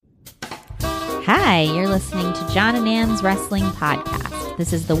Hi, you're listening to John and Ann's Wrestling Podcast.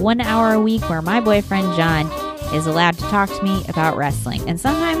 This is the 1 hour a week where my boyfriend John is allowed to talk to me about wrestling. And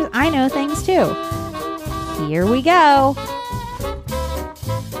sometimes I know things too. Here we go.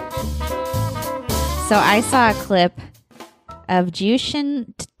 So I saw a clip of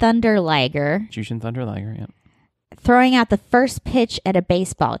Jushin Thunder Liger. Yeah. Throwing out the first pitch at a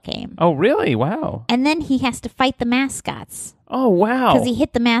baseball game. Oh, really? Wow. And then he has to fight the mascots. Oh, wow. Because he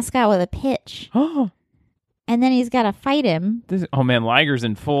hit the mascot with a pitch. Oh. And then he's got to fight him. Oh, man, Liger's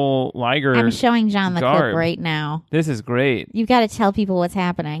in full Liger I'm showing John the garb. clip right now. This is great. You've got to tell people what's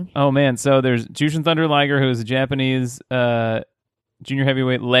happening. Oh, man. So there's Jushin Thunder Liger, who is a Japanese junior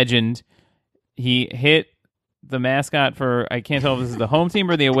heavyweight legend. He hit the mascot for, I can't tell if this is the home team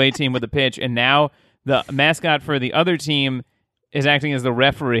or the away team with a pitch, and now the mascot for the other team is acting as the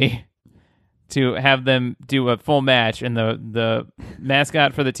referee to have them do a full match. And the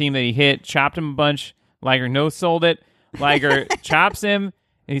mascot for the team that he hit chopped him a bunch. Liger no-sold it. Liger chops him,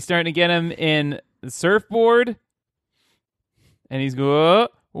 and he's starting to get him in the surfboard. And he's going,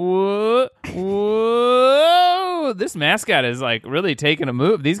 whoa, whoa. This mascot is like really taking a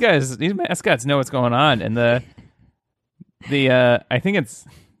move. These mascots know what's going on. And the I think it's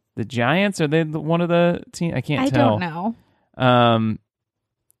the Giants, are they one of the team? I can't tell. I don't know.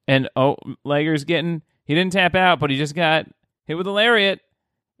 And Liger's he didn't tap out, but he just got hit with a lariat.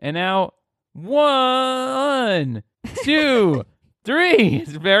 And now 1, 2, 3.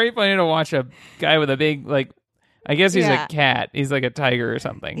 It's very funny to watch a guy with a big, I guess he's a cat. He's like a tiger or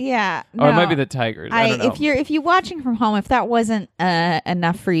something. Yeah. Or it might be the tigers. I don't know. If you're watching from home, if that wasn't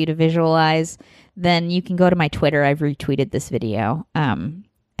enough for you to visualize, then you can go to my Twitter. I've retweeted this video.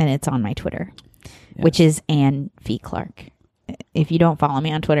 And it's on my Twitter, which is Ann V. Clark. If you don't follow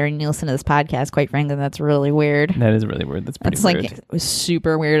me on Twitter and you listen to this podcast, quite frankly, that's really weird. That is really weird. That's pretty rude. It was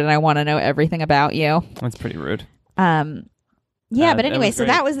super weird, and I want to know everything about you. That's pretty rude. But anyway, so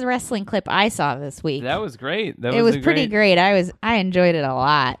that was the wrestling clip I saw this week. That was great. It was pretty great. I enjoyed it a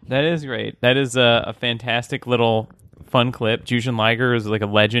lot. That is great. That is a fantastic little fun clip. Jushin Liger is like a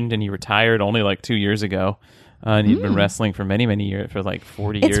legend, and he retired only 2 years ago. And he'd been wrestling for many, many years, for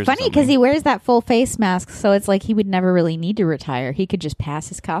 40 years. It's funny because he wears that full face mask, so it's like he would never really need to retire. He could just pass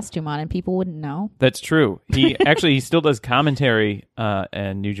his costume on and people wouldn't know. That's true. He still does commentary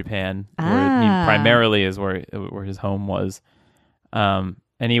in New Japan, where he primarily is where his home was. And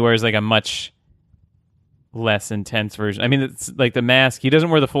he wears a much less intense version. I mean, it's the mask. He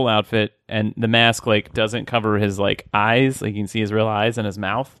doesn't wear the full outfit, and the mask doesn't cover his eyes. You can see his real eyes and his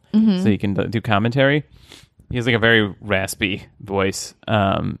mouth, so he can do commentary. He has a very raspy voice,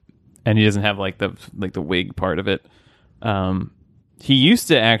 and he doesn't have the wig part of it. He used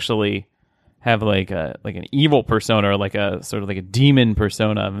to actually have an evil persona, or a sort of a demon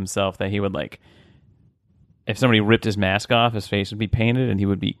persona of himself that he would if somebody ripped his mask off, his face would be painted, and he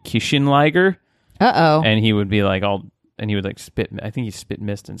would be Kishin Liger. Uh-oh. And he would be and he would spit. I think he spit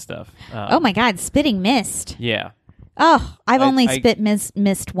mist and stuff. Oh my God, spitting mist. Yeah. Oh, I've only spit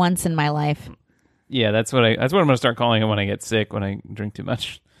mist once in my life. Yeah, that's what I'm going to start calling it when I get sick, when I drink too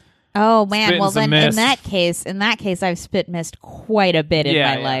much. Oh man, Spitting well then mist. in that case I've spit mist quite a bit in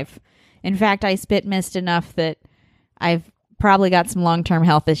my life. In fact, I spit mist enough that I've probably got some long-term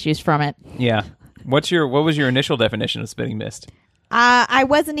health issues from it. Yeah. What was your initial definition of spitting mist? I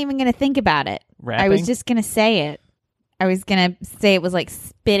wasn't even going to think about it. Rapping? I was just going to say it. I was going to say it was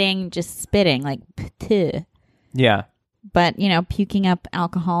spitting, just spitting, ptuh. Yeah. But, puking up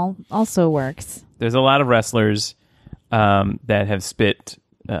alcohol also works. There's a lot of wrestlers that have spit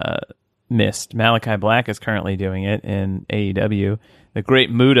mist. Malachi Black is currently doing it in AEW. The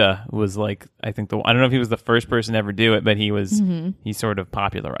Great Muta was I don't know if he was the first person to ever do it, but he was he sort of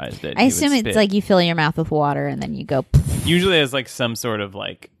popularized it. I assume it's you fill your mouth with water and then you go. Usually as some sort of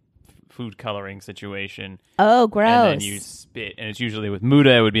food coloring situation. Oh, gross! And then you spit, and it's usually with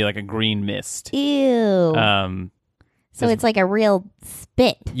Muta. It would be a green mist. Ew. So it's a real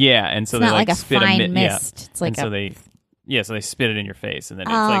spit. Yeah, and so it's they not a spit fine mist. Yeah. It's so they spit it in your face, and then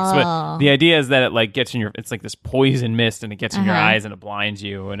it's so the idea is that it gets in your. It's this poison mist, and it gets in your eyes, and it blinds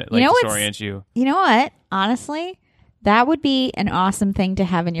you, and it disorients you. You know what? Honestly, that would be an awesome thing to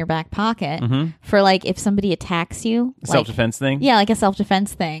have in your back pocket for if somebody attacks you. Self-defense thing? Yeah, a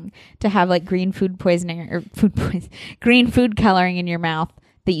self-defense thing. To have green food poisoning or green food coloring in your mouth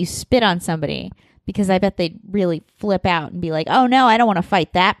that you spit on somebody. Because I bet they'd really flip out and be like, oh no, I don't want to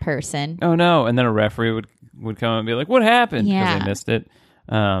fight that person. Oh no. And then a referee would come and be like, what happened? Because they missed it.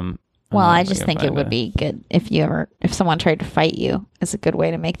 Well, I just think it would be good if someone tried to fight you. It's a good way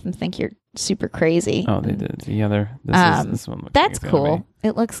to make them think you're super crazy. Oh, they did. Yeah, this one looks that's like cool.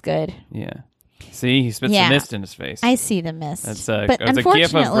 It looks good. Yeah. See, he spits Yeah. the mist in his face. I see the mist. That's but a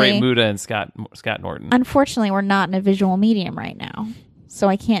gif of Great Muda and Scott Norton. Unfortunately, we're not in a visual medium right now, so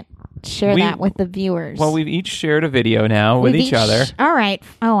I can't share that with the viewers. Well, we've each shared a video now with each other. All right.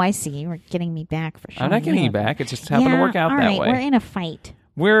 Oh, I see. You were getting me back for sure. I'm not getting you back. It just happened to work out that way. We're in a fight.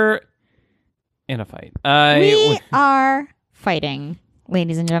 We're in a fight. We are fighting,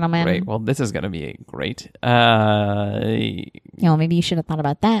 ladies and gentlemen. Great. Well, this is going to be great. Maybe you should have thought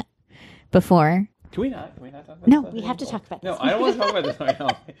about that before. Can we not talk about No, this? we have to talk about this. No, I don't want to talk about this right now.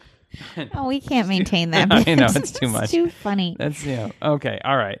 Oh, we can't maintain that. I know, it's too much. It's too funny. That's, okay.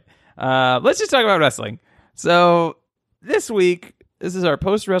 All right. Let's just talk about wrestling. So this week, this is our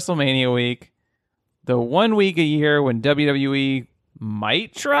post-WrestleMania week. The 1 week a year when WWE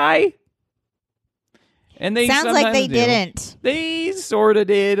might try. And they sounds like they didn't. They sort of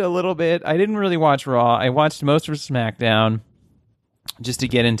did a little bit. I didn't really watch Raw. I watched most of SmackDown just to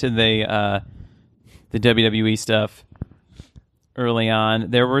get into the WWE stuff early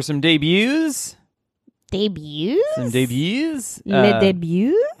on. There were some debuts. Some debuts. Le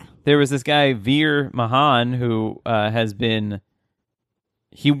debut? There was this guy, Veer Mahan, who has been...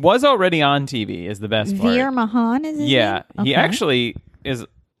 He was already on TV, is the best part. Veer Mahan is his name? Okay. He actually is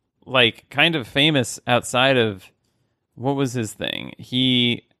like kind of famous outside of... What was his thing?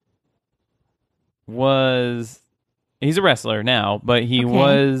 He's a wrestler now, but he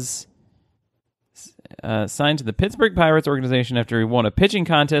was signed to the Pittsburgh Pirates organization after he won a pitching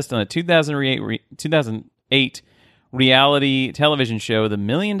contest on a 2008 reality television show, The $1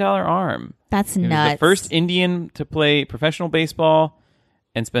 Million Arm. That's He nuts. was the first Indian to play professional baseball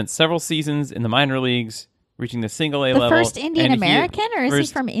and spent several seasons in the minor leagues, reaching the single A level. The first Indian American, or is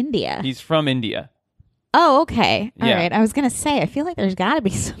he from India? He's from India. Oh, okay. All Yeah. right. I was going to say, I feel like there's got to be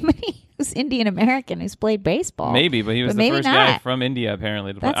somebody who's Indian American who's played baseball. Maybe, but he was the first guy from India,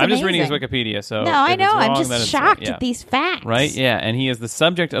 apparently. To play. I'm just reading his Wikipedia, so... No, I know. Wrong, I'm just shocked at these facts. Right? Yeah, and he is the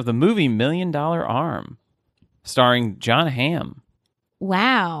subject of the movie $1 Million Arm, starring John Hamm.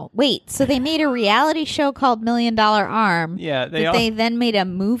 Wow. Wait, so they made a reality show called $1 Million Arm. Yeah, they then made a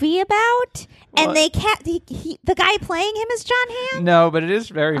movie about? Well, and they can't... the guy playing him is John Hamm? No, but it is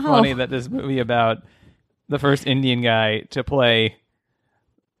very funny that this movie about the first Indian guy to play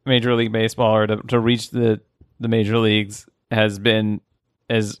Major League Baseball or to reach the major leagues has been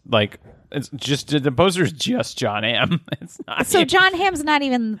as like it's just the poster is just John Hamm. It's not. So John Hamm's not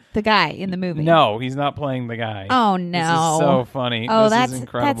even the guy in the movie. No, he's not playing the guy. Oh no! This is so funny. Oh, this is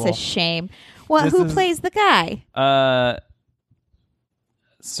incredible. That's a shame. Well, who plays the guy?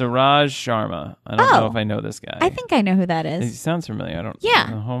 Siraj Sharma. I don't know if I know this guy. I think I know who that He is. sounds familiar. I don't. Yeah.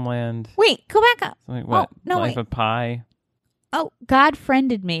 Homeland. Wait, go back up. Like what? Oh, no, Life wait. of Pi. Oh, God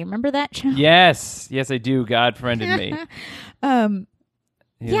Friended Me. Remember that show? Yes, I do. God friended me.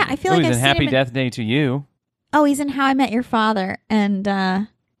 Yeah, I feel like he's I've in seen Happy him Death Day to You. Oh, he's in How I Met Your Father. And,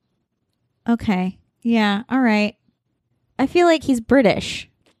 okay. Yeah, all right. I feel like he's British.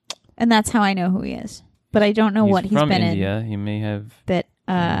 And that's how I know who he is. But I don't know what he's been India. in. He may have... That,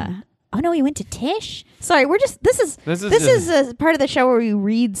 oh no, he went to Tisch? Sorry, we're just, this is a part of the show where we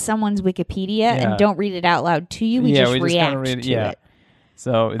read someone's Wikipedia and don't read it out loud to you. We just react to it.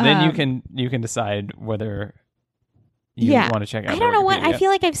 So then you can decide whether you want to check out. I don't know what. I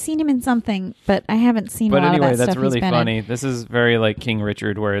feel like I've seen him in something, but I haven't seen. But a lot anyway, of that that's stuff really he's been funny. in. This is very like King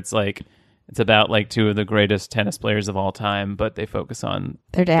Richard, where it's like it's about like two of the greatest tennis players of all time, but they focus on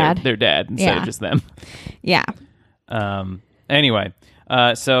their dad, their dad instead of just them. Yeah. Anyway,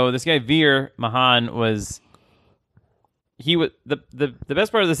 so this guy Veer Mahan was. He was the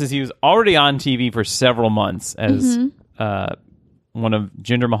best part of this is he was already on TV for several months as one of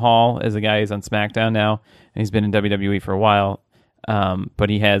Jinder Mahal as a guy who's on SmackDown now, and he's been in WWE for a while. But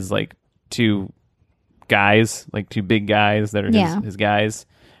he has like two big guys that are his guys,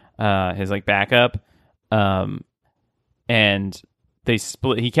 his like backup. And they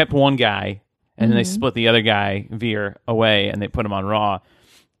split. He kept one guy, and then they split the other guy, Veer, away, and they put him on Raw.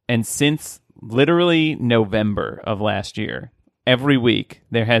 And since literally November of last year, every week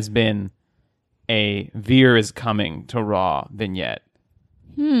there has been a Veer is coming to Raw vignette.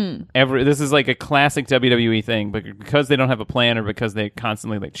 This is like a classic WWE thing, but because they don't have a plan or because they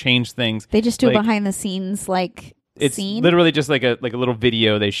constantly like change things, they just do a behind the scenes it's scene. Literally just like a little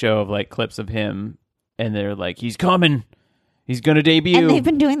video they show of like clips of him, and they're like, he's coming. He's going to debut. And they've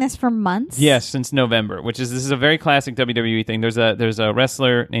been doing this for months? Yes, since November, this is a very classic WWE thing. There's a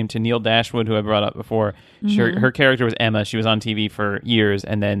wrestler named Tennille Dashwood who I brought up before. Her character was Emma. She was on TV for years,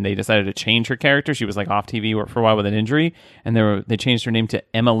 and then they decided to change her character. She was like off TV for a while with an injury, and they changed her name to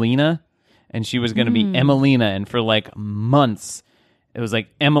Emelina, and she was going to be Emelina, and for like months, it was like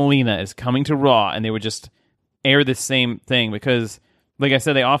Emelina is coming to Raw, and they would just air the same thing because, like I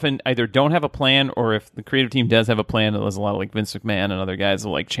said, they often either don't have a plan, or if the creative team does have a plan, there's a lot of like Vince McMahon and other guys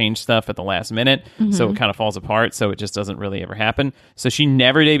will like change stuff at the last minute, so it kind of falls apart, so it just doesn't really ever happen. So she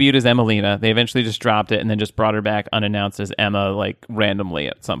never debuted as Emelina. They eventually just dropped it and then just brought her back unannounced as Emma, like randomly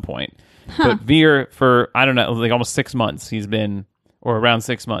at some point. But Veer, for, I don't know, like almost 6 months, he's been, or around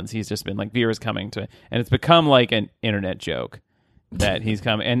 6 months, he's just been like, Veer is coming to, and it's become like an internet joke that he's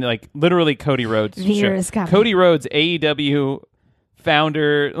coming. And like literally Cody Rhodes. Veer is coming. Cody Rhodes, AEW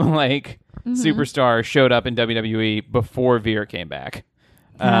founder, like superstar, showed up in WWE before Veer came back.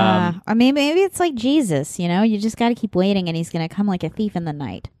 I mean, maybe it's like Jesus, you know? You just got to keep waiting, and he's going to come like a thief in the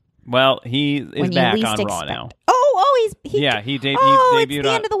night. Well, he is when back you on least Raw expect. now. He debuted it's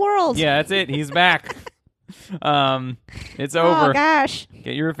the end of the world. Yeah, that's it. He's back. It's over. Oh gosh,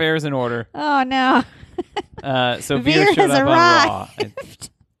 get your affairs in order. Oh no. So Veer showed up on Raw.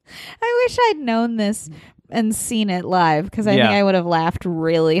 I wish I'd known this and seen it live, because I think I would have laughed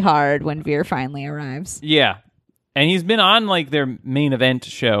really hard when Veer finally arrives. Yeah. And he's been on like their main event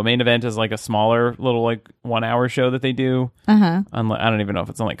show. Main event is like a smaller little like 1 hour show that they do. I don't even know if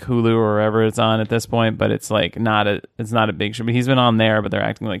it's on like Hulu or wherever it's on at this point, but it's like not a big show. But he's been on there, but they're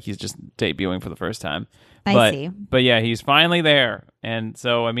acting like he's just debuting for the first time. I see. But yeah, he's finally there. And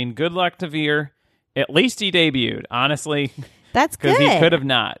so, I mean, good luck to Veer. At least he debuted, honestly. That's good. Because he could have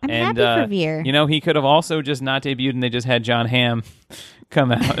not. I'm happy for Veer. You know, he could have also just not debuted and they just had John Hamm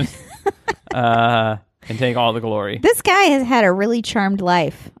come out and take all the glory. This guy has had a really charmed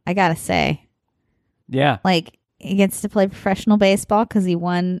life, I gotta say. Yeah. Like, he gets to play professional baseball because he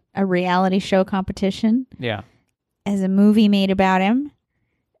won a reality show competition. Yeah. Has a movie made about him.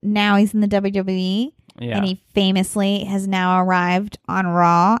 Now he's in the WWE. Yeah. And he famously has now arrived on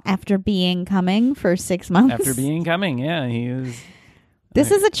Raw after being coming for 6 months. After being coming, yeah, he is.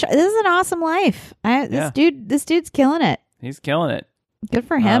 This is an awesome life. This dude's killing it. He's killing it. Good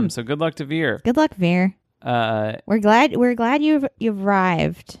for him. So good luck to Veer. Good luck, Veer. We're glad you've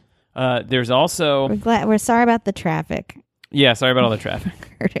arrived. There's also we're sorry about the traffic. Yeah, sorry about all the traffic.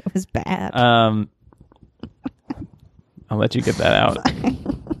 Heard it was bad. I'll let you get that out.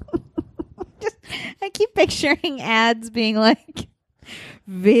 I keep picturing ads being like,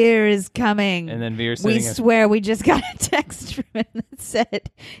 Veer is coming. And then Veer we swear we just got a text from him that said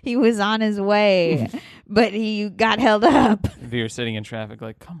he was on his way, but he got held up. Veer sitting in traffic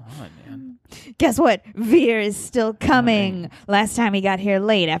like, come on, man. Guess what? Veer is still coming. Last time he got here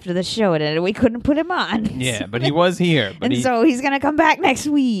late after the show and we couldn't put him on. Yeah, but he was here. So he's going to come back next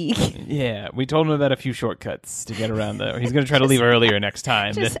week. Yeah, we told him about a few shortcuts to get around there. He's going to try to leave earlier next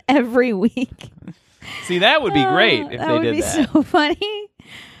time. Just every week. See, that would be great if they did that. That would be so funny.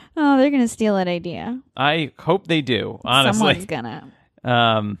 Oh, they're going to steal that idea. I hope they do, honestly. Someone's going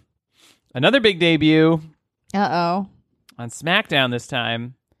to. Another big debut. Uh-oh. On SmackDown this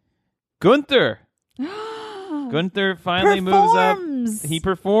time. Gunther. Gunther finally moves up. He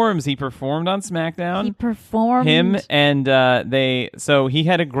performs. He performed on SmackDown. He performed. Him and so he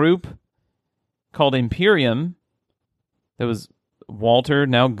had a group called Imperium. That was Walter,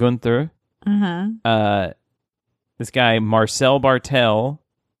 now Gunther. This guy, Marcel Bartel,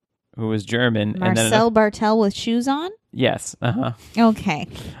 who was German. Marcel Bartel with shoes on? Yes. Okay.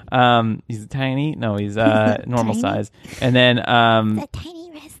 He's tiny. No, he's normal size. And then the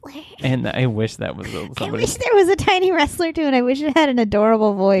tiny wrestler. And I wish that was somebody. I wish there was a tiny wrestler too, and I wish it had an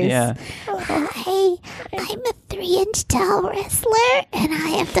adorable voice. Yeah. Hey, I'm a 3-inch tall wrestler, and I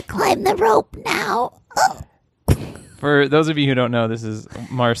have to climb the rope now. Oh. For those of you who don't know, this is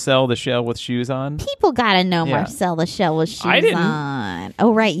Marcel the Shell with shoes on. People gotta know Marcel the Shell with shoes on.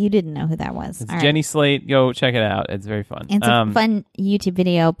 Oh, right. You didn't know who that was. It's Jenny Slate. Go check it out. It's very fun. It's a fun YouTube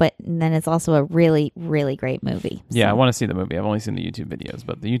video, but then it's also a really, really great movie. Yeah, I want to see the movie. I've only seen the YouTube videos,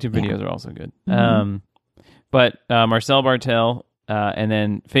 but the YouTube videos are also good. But Marcel Bartel and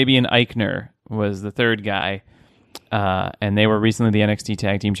then Fabian Eichner was the third guy. And they were recently the NXT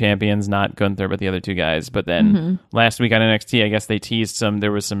Tag Team Champions, not Gunther, but the other two guys. But then last week on NXT, I guess they teased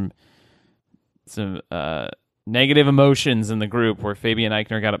there was some negative emotions in the group where Fabian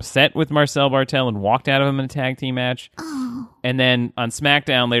Eichner got upset with Marcel Bartel and walked out of him in a tag team match. Oh. And then on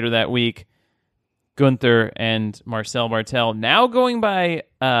SmackDown later that week, Gunther and Marcel Bartel, now going by,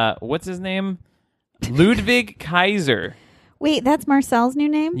 what's his name? Ludwig Kaiser. Wait, that's Marcel's new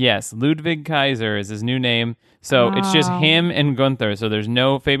name? Yes, Ludwig Kaiser is his new name. So it's just him and Gunther. So there's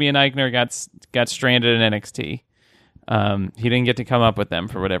no Fabian Eichner got stranded in NXT. He didn't get to come up with them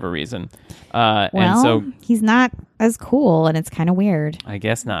for whatever reason. And so he's not as cool, and it's kind of weird. I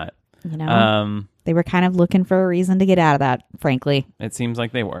guess not. You know, they were kind of looking for a reason to get out of that, frankly. It seems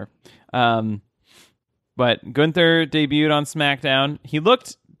like they were. But Gunther debuted on SmackDown. He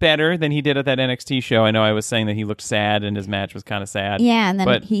looked better than he did at that NXT show. I know I was saying that he looked sad and his match was kind of sad. Yeah, and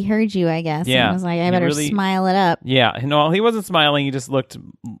then he heard you, I guess, and was like, I better smile it up. Yeah, no, he wasn't smiling. He just looked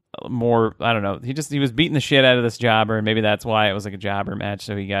more, I don't know. He was beating the shit out of this jobber, and maybe that's why it was like a jobber match.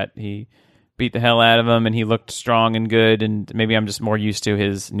 So he beat the hell out of him, and he looked strong and good, and maybe I'm just more used to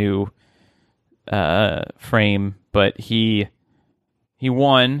his new frame, but he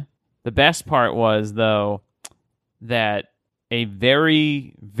won. The best part was, though, that a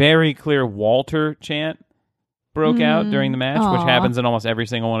very, very clear Walter chant broke out during the match, which happens in almost every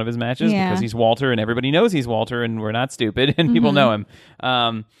single one of his matches because he's Walter and everybody knows he's Walter and we're not stupid and people know him.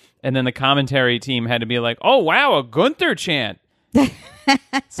 And then the commentary team had to be like, oh, wow, a Gunther chant.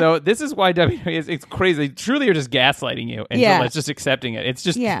 So this is why WWE it's crazy. They truly are just gaslighting you and it's just accepting it. It's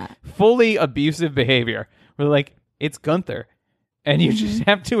just fully abusive behavior. We're like, it's Gunther. And you just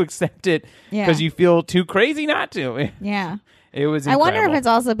have to accept it because you feel too crazy not to. Yeah. It was incredible. I wonder if it's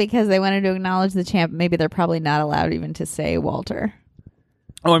also because they wanted to acknowledge the champ. Maybe they're probably not allowed even to say Walter.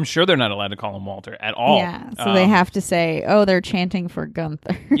 Oh, I'm sure they're not allowed to call him Walter at all. Yeah, so they have to say, oh, they're chanting for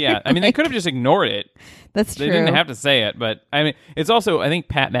Gunther. Yeah, I mean, they could have just ignored it. That's true. They didn't have to say it, but I mean, it's also, I think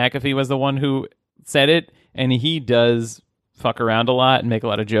Pat McAfee was the one who said it, and he does fuck around a lot and make a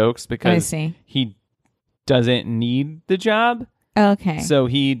lot of jokes because he doesn't need the job. Okay. So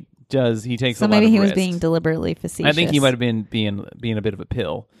he takes a lot of risks. So maybe he was being deliberately facetious. I think he might have been being a bit of a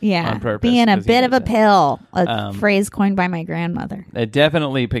pill. Yeah, on purpose. Being a bit of a pill. A phrase coined by my grandmother. I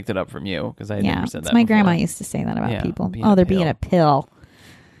definitely picked it up from you because I had never said that my before. grandma used to say that about people. They're being a pill.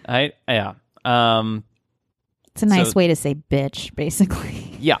 It's a nice way to say bitch,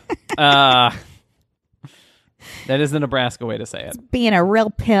 basically. Yeah. That is the Nebraska way to say it. Being a real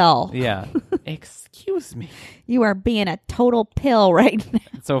pill. Yeah. Excuse me. You are being a total pill right now.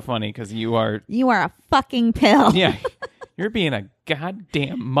 It's so funny because you are a fucking pill. Yeah. You're being a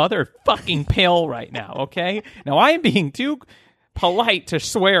goddamn motherfucking pill right now, okay? Now, I am being too polite to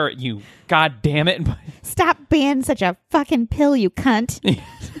swear at you, god damn it. Stop being such a fucking pill, you cunt.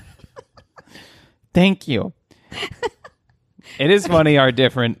 Thank you. It is funny our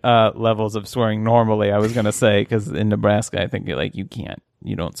different levels of swearing normally, I was going to say, because in Nebraska, I think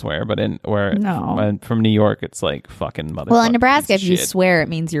you don't swear, but from New York, it's like fucking motherfucker. Well, in Nebraska, if you swear, it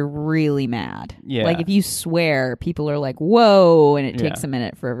means you're really mad. Yeah. Like if you swear, people are like, whoa, and it takes a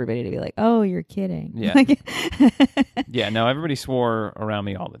minute for everybody to be like, oh, you're kidding. Yeah. Yeah, no, everybody swore around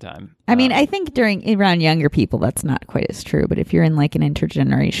me all the time. I mean, I think around younger people, that's not quite as true, but if you're in like an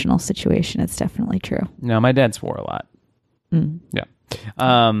intergenerational situation, it's definitely true. No, my dad swore a lot. Yeah.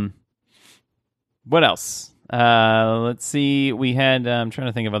 What else? Let's see. We had. I'm trying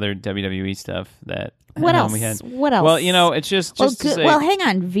to think of other WWE stuff that. What else? We had. What else? Well, it's just to say. Well, hang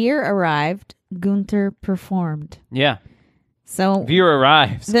on. Veer arrived. Gunther performed. Yeah. So Veer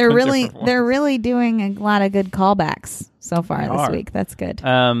arrives. They're really doing a lot of good callbacks so far this week. That's good.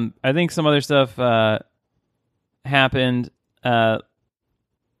 I think some other stuff happened.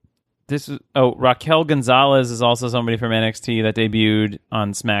 Raquel Gonzalez is also somebody from NXT that debuted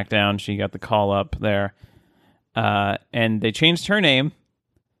on SmackDown. She got the call up there. And they changed her name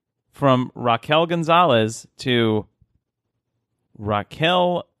from Raquel Gonzalez to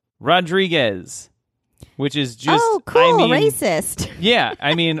Raquel Rodriguez, which is just... Oh, cool. Racist. Yeah,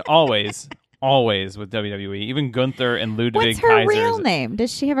 I mean, always with WWE. Even Gunther and Ludwig Kaiser. What's her real name?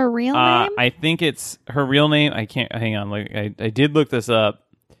 Does she have a real name? I think it's her real name. I can't... Hang on. I did look this up.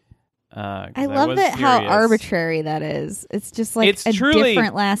 I love how arbitrary that is. It's just like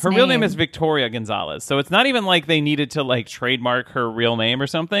different last name. Her real name is Victoria Gonzalez, so it's not even like they needed to like trademark her real name or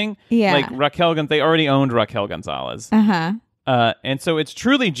something. Yeah, like Raquel. They already owned Raquel Gonzalez. And so it's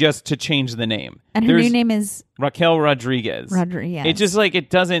truly just to change the name. And her new name is Raquel Rodriguez. Rodriguez. It's just like it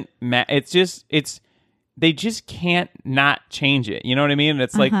doesn't matter. They just can't not change it. You know what I mean? And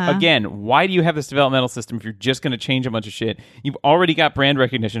it's like, again, why do you have this developmental system if you're just going to change a bunch of shit? You've already got brand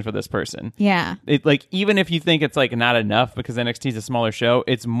recognition for this person. Yeah. Even if you think it's like not enough because NXT is a smaller show,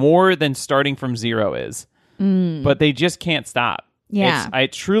 it's more than starting from zero is. But they just can't stop. Yeah.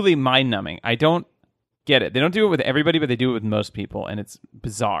 It's truly mind numbing. I don't get it. They don't do it with everybody, but they do it with most people, and it's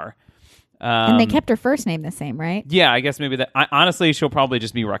bizarre. And they kept her first name the same, right? Yeah, I guess maybe that. Honestly, she'll probably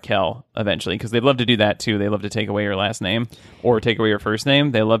just be Raquel eventually because they'd love to do that too. They love to take away your last name or take away your first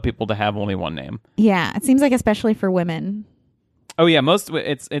name. They love people to have only one name. Yeah, it seems like especially for women. Oh yeah,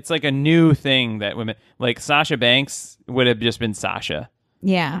 it's like a new thing that women like Sasha Banks would have just been Sasha.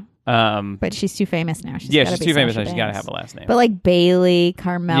 Yeah. But she's too famous now. She's too famous now. She's got to have a last name. But like Bailey,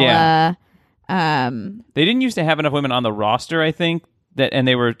 Carmella. Yeah. They didn't used to have enough women on the roster, I think, and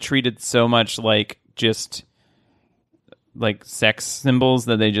they were treated so much like just like sex symbols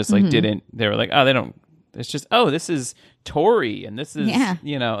that they just like didn't. They were like, oh, they don't. It's just, oh, this is Tori, and this is,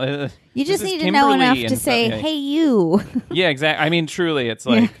 you just need to know enough to say, hey, you. Yeah, exactly. I mean, truly, it's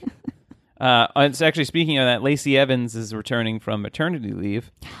like, it's actually, speaking of that, Lacey Evans is returning from maternity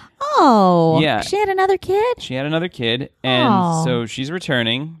leave. Oh, yeah. She had another kid? She had another kid, and so she's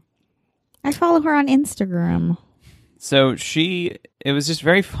returning. I follow her on Instagram. So it was just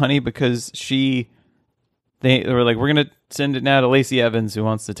very funny because they were like, we're going to send it now to Lacey Evans, who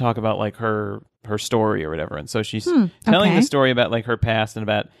wants to talk about like her story or whatever. And so she's telling the story about like her past and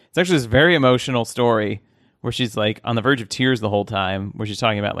it's actually this very emotional story where she's like on the verge of tears the whole time, where she's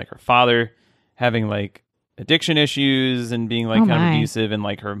talking about like her father having like addiction issues and being like kind of abusive, and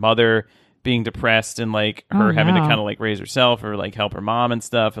like her mother being depressed, and like her having to kind of like raise herself or like help her mom and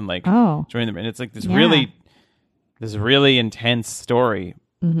stuff, and like join them. And it's like this really intense story.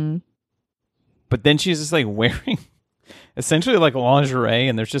 Mm-hmm. But then she's just like wearing essentially like lingerie,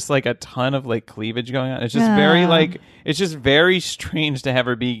 and there's just like a ton of like cleavage going on. It's just very like, it's just very strange to have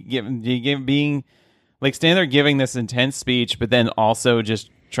her being like standing there giving this intense speech, but then also just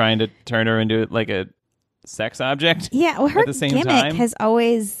trying to turn her into like a sex object. Yeah, well, her at the same gimmick time. has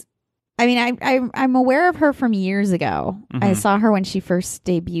always. I mean, I'm aware of her from years ago. Mm-hmm. I saw her when she first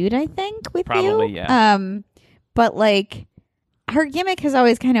debuted, I think, with Probably, you. Yeah. But like, her gimmick has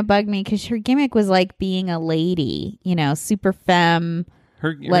always kind of bugged me because her gimmick was like being a lady, super femme.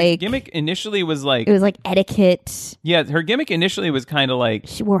 Her gimmick initially was like... It was like etiquette. Yeah, her gimmick initially was kind of like...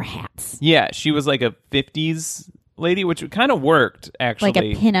 She wore hats. Yeah, she was like a 50s lady, which kind of worked, actually. Like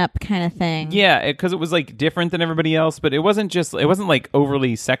a pinup kind of thing. Yeah, because it was like different than everybody else, but it wasn't like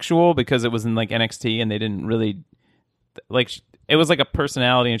overly sexual because it was in like NXT and they didn't really... Like, it was like a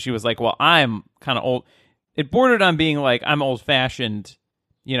personality, and she was like, well, I'm kind of old... It bordered on being like, I'm old-fashioned,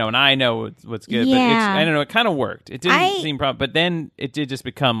 and I know what's good. Yeah. But I don't know, it kind of worked. It didn't seem problem, but then it did just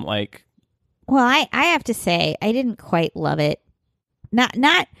become like... Well, I have to say, I didn't quite love it. Not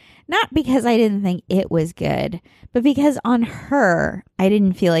because I didn't think it was good, but because on her, I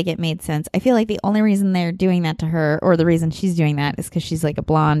didn't feel like it made sense. I feel like the only reason they're doing that to her, or the reason she's doing that, is because she's like a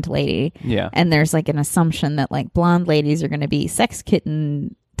blonde lady. Yeah. And there's like an assumption that like blonde ladies are going to be sex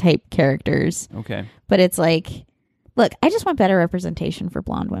kitten type characters. Okay. But it's like, look, I just want better representation for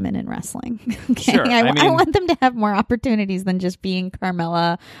blonde women in wrestling. Okay? Sure. I want them to have more opportunities than just being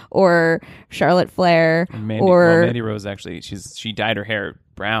Carmella or Charlotte Flair. Mandy Rose, actually, she dyed her hair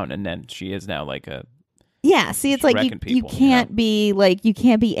brown, and then she is now like a... Yeah, see, it's like you can't be like, you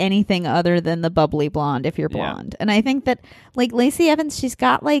can't be anything other than the bubbly blonde if you're blonde. Yeah. And I think that like Lacey Evans, she's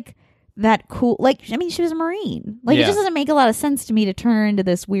got like that cool, like, I mean, she was a Marine. Like, it just doesn't make a lot of sense to me to turn her into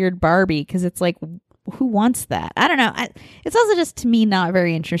this weird Barbie, because it's like, who wants that? I don't know. It's also just, to me, not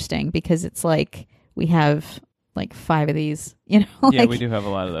very interesting, because it's like we have like 5 of these, Like, yeah, we do have a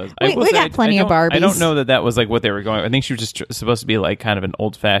lot of those. We got plenty of Barbies. I don't know that was like what they were going. I think she was just supposed to be like kind of an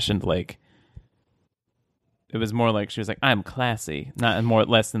old-fashioned, like, it was more like she was like, I'm classy,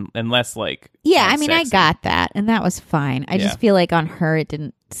 less like... Yeah, I mean, sexy. I got that, and that was fine. I just feel like on her, it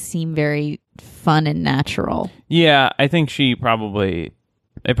didn't seem very fun and natural. Yeah, I think it probably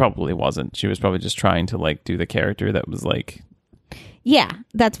wasn't. She was probably just trying to like do the character that was like... Yeah,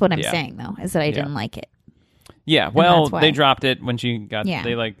 that's what I'm saying, though, is that I didn't like it. Yeah, well, they dropped it when she got... Yeah.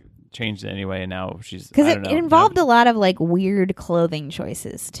 They like changed it anyway, and now she's... Because it involved a lot of like weird clothing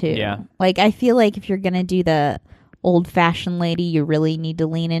choices, too. Yeah. Like, I feel like if you're going to do the old-fashioned lady, you really need to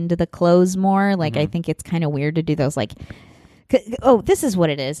lean into the clothes more. Like, I think it's kind of weird to do those like... Oh, this is what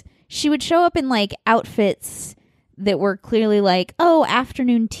it is. She would show up in like outfits that were clearly like, oh,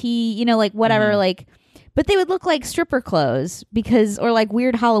 afternoon tea, like whatever, like, but they would look like stripper clothes or like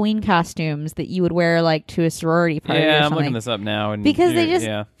weird Halloween costumes that you would wear like to a sorority party. Yeah, or I'm looking this up now, and because they just,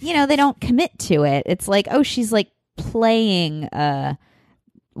 they don't commit to it. It's like, oh, she's like playing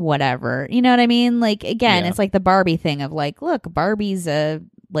whatever, you know what I mean? Like, again, it's like the Barbie thing of like, look, Barbie's a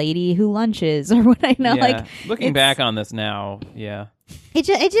lady who lunches, or what I know. Yeah. Like, looking back on this now,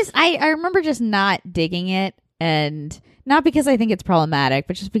 I remember just not digging it, and not because I think it's problematic,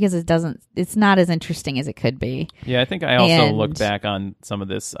 but just because it's not as interesting as it could be. Yeah, I think I also look back on some of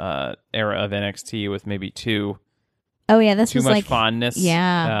this era of NXT with maybe too this too was much like fondness.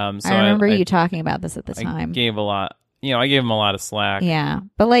 Yeah, so I remember you talking about this at the time. I gave him a lot of slack. Yeah,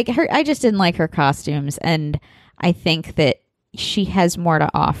 but like I just didn't like her costumes, and I think that she has more to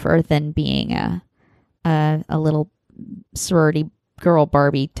offer than being a little sorority girl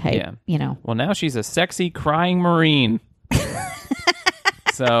Barbie type, Well, now she's a sexy crying Marine.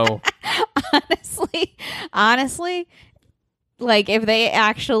 So honestly, like if they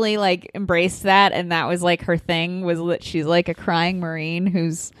actually like embraced that and that was like her thing, was that she's like a crying Marine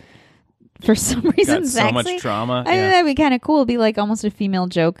who's for some reason got sexy. so much trauma. I think that'd be kind of cool. It'd be like almost a female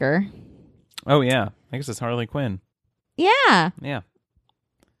Joker. Oh yeah, I guess it's Harley Quinn. Yeah. Yeah.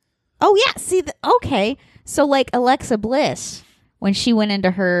 Oh yeah. See, okay. So like Alexa Bliss, when she went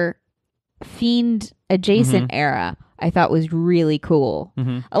into her Fiend adjacent era, I thought was really cool.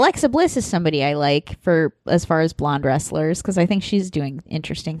 Alexa Bliss is somebody I like for as far as blonde wrestlers because I think she's doing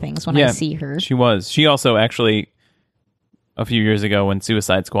interesting things when I see her. She was. She also actually a few years ago when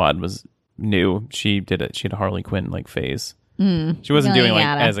Suicide Squad was new, she had a Harley Quinn like phase. She wasn't doing like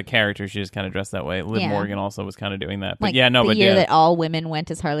as a character. She just kind of dressed that way. Liv Morgan also was kind of doing that. But like the year that all women went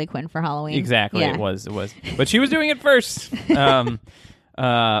as Harley Quinn for Halloween. Exactly, it was. But she was doing it first. But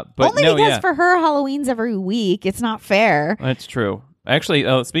only because for her Halloween's every week. It's not fair. That's true.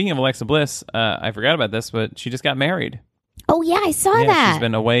 Actually, speaking of Alexa Bliss, I forgot about this, but she just got married. Oh yeah, I saw that. She's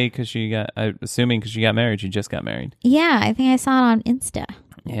been away because she got. Assuming because she got married, she just got married. Yeah, I think I saw it on Insta.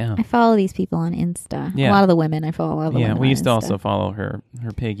 Yeah, I follow these people on Insta. Yeah. A lot of the women I follow. A lot of the women we used to Insta. also follow her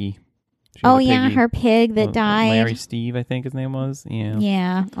piggy. Oh yeah, her pig that died. Larry Steve, I think his name was. Yeah.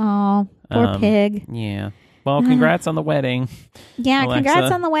 Yeah. Oh, poor pig. Yeah. Well, congrats on the wedding. Yeah, Alexa.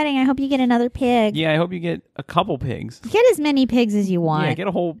 congrats on the wedding. I hope you get another pig. Yeah, I hope you get a couple pigs. Get as many pigs as you want. Yeah, get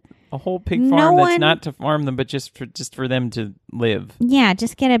a whole pig farm that's not to farm them, but just for them to live. Yeah,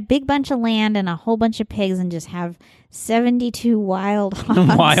 just get a big bunch of land and a whole bunch of pigs and just have 72 wild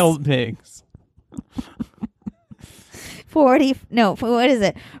hogs. Wild pigs.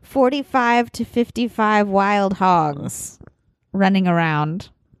 45 to 55 wild hogs running around.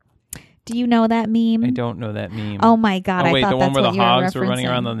 Do you know that meme? I don't know that meme. Oh my god! Oh wait, I thought the one that's where the what hogs you were running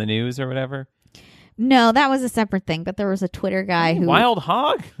around on the news or whatever. No, that was a separate thing. But there was a Twitter guy who wild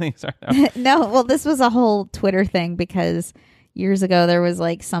hog. No, well, this was a whole Twitter thing because years ago there was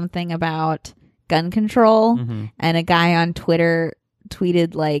like something about gun control, and a guy on Twitter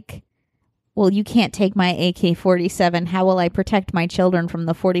tweeted like, "Well, you can't take my AK-47. How will I protect my children from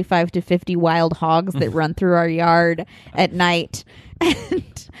the 45 to 50 wild hogs that run through our yard at night?"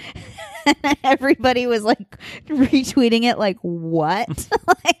 And everybody was like retweeting it like, what?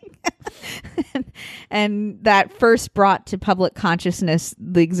 and that first brought to public consciousness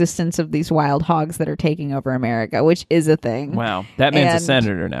the existence of these wild hogs that are taking over America, which is a thing. Wow. That man's a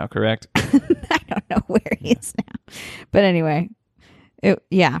senator now, correct? I don't know where he is now. But anyway,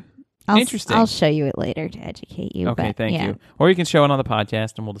 interesting. I'll show you it later to educate you. Okay, but, thank you. Or you can show it on the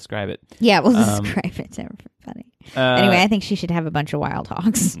podcast and we'll describe it. Yeah, we'll describe it to everybody. Anyway, I think she should have a bunch of wild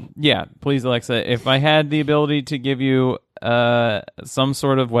hogs. Yeah, please, Alexa. If I had the ability to give you some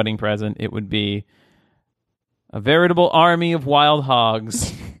sort of wedding present, it would be a veritable army of wild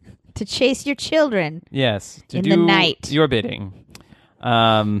hogs. To chase your children. Yes. To in do the night. Your bidding.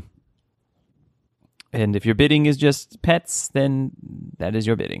 And if your bidding is just pets, then that is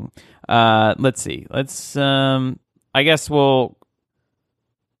your bidding. Let's see.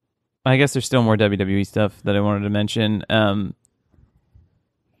 I guess there's still more WWE stuff that I wanted to mention.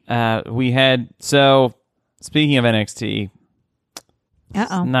 Speaking of NXT,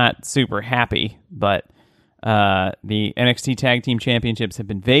 not super happy, but the NXT Tag Team Championships have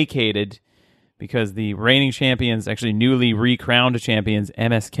been vacated because the reigning champions, actually newly recrowned champions,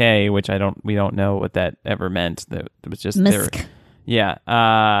 MSK, which we don't know what that ever meant. That it was just Misk.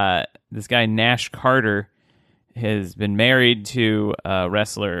 This guy Nash Carter has been married to a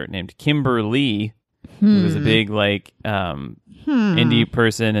wrestler named Kimber Lee, who was a big indie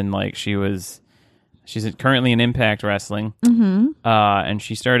person, and she's currently in Impact Wrestling. And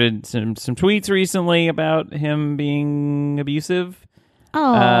she started some tweets recently about him being abusive.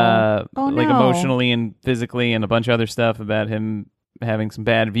 No. Emotionally and physically, and a bunch of other stuff about him having some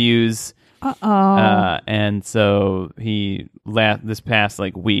bad views. And so he this past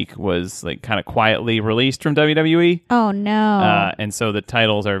week was kind of quietly released from WWE. Oh no! And so the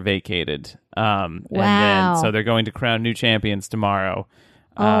titles are vacated. Wow! And then so they're going to crown new champions tomorrow.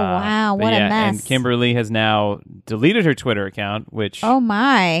 Oh wow! What a mess! And Kimberly has now deleted her Twitter account, which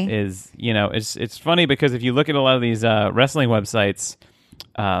is it's funny because if you look at a lot of these wrestling websites,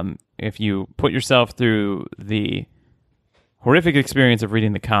 if you put yourself through the horrific experience of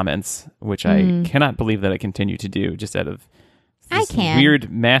reading the comments, which I cannot believe that I continue to do, just out of this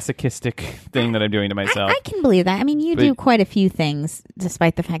weird masochistic thing that I'm doing to myself. I can believe that. I mean, you do quite a few things,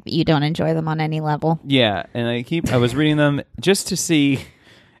 despite the fact that you don't enjoy them on any level. Yeah, and I was reading them just to see,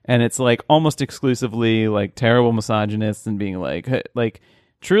 and it's like almost exclusively like terrible misogynists and being like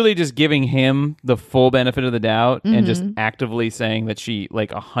truly just giving him the full benefit of the doubt and just actively saying that she like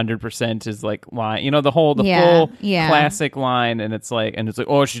 100% is like lying. You know, the full classic line, and it's like,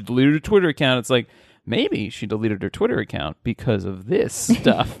 oh, she deleted her Twitter account. It's like, maybe she deleted her Twitter account because of this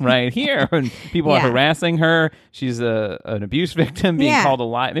stuff right here. And people are harassing her. She's an abuse victim being called a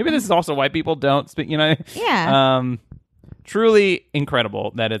lie. Maybe this is also why people don't speak, you know? Yeah. Truly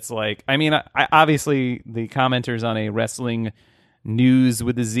incredible that it's like, I mean, I obviously the commenters on a wrestling news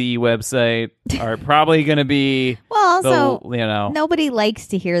with the Z website are probably going to be also, nobody likes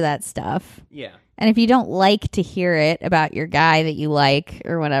to hear that stuff. Yeah. And if you don't like to hear it about your guy that you like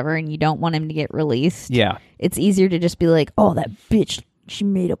or whatever, and you don't want him to get released, it's easier to just be like, oh, that bitch, she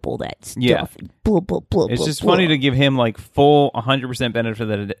made up all that stuff. Yeah. Blah, blah, blah, it's blah, just blah. funny to give him like full 100%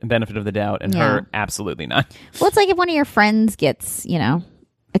 benefit of the doubt, and her absolutely not. Well, it's like if one of your friends gets,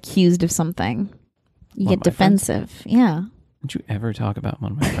 accused of something, you get defensive. Yeah. Don't you ever talk about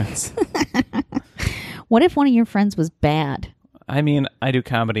one of my friends? What if one of your friends was bad? I mean, I do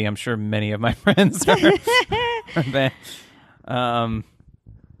comedy. I'm sure many of my friends are bad.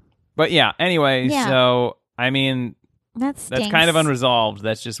 But yeah, anyway, so, I mean, that's kind of unresolved.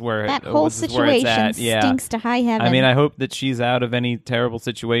 That's just where that whole situation stinks to high heaven. I mean, I hope that she's out of any terrible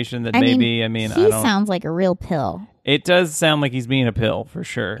situation that he sounds like a real pill. It does sound like he's being a pill, for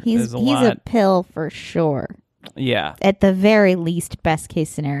sure. He's a pill for sure. Yeah. At the very least, best case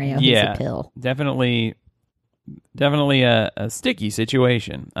scenario, he's a pill. Definitely a sticky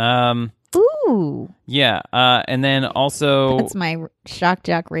situation. Ooh. Yeah. And then also... That's my shock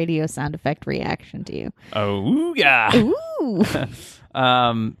jock radio sound effect reaction to you. Oh, yeah. Ooh.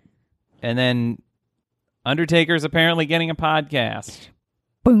 And then Undertaker's apparently getting a podcast.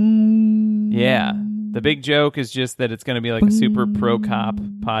 Boom. Yeah. The big joke is just that it's going to be like a super pro cop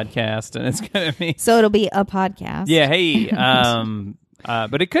podcast, and it's going to be... So it'll be a podcast. Yeah, hey.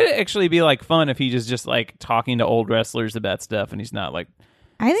 But it could actually be like fun if he's just like talking to old wrestlers about stuff, and he's not like...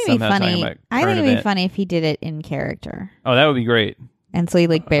 I think it'd be funny. I think it'd be funny if he did it in character. Oh, that would be great. And so he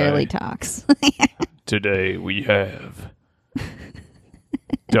like barely talks. Today we have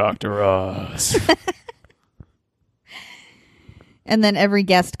Dr. Oz. And then every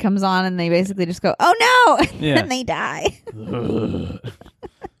guest comes on and they basically just go, oh no! Yeah. And they die.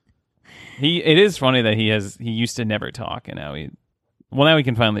 It is funny that he used to never talk, and now he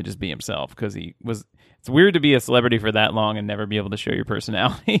can finally just be himself, because it's weird to be a celebrity for that long and never be able to show your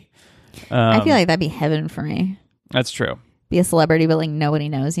personality. I feel like that'd be heaven for me. That's true. Be a celebrity, but like nobody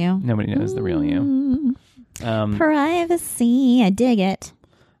knows you. Nobody knows the real you. Privacy, I dig it.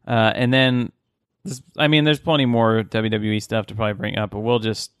 And then, there's plenty more WWE stuff to probably bring up, but we'll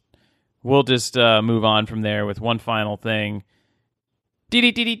just move on from there with one final thing.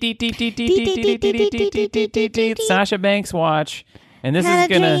 Sasha Banks watch. And this is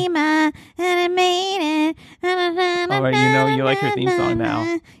gonna... Oh, you like her theme song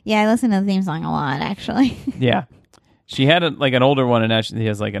now. Yeah, I listen to the theme song a lot, actually. Yeah. She had an older one, and now she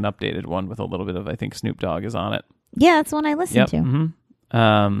has like an updated one with a little bit of, I think, Snoop Dogg is on it. Yeah, that's one I listen to.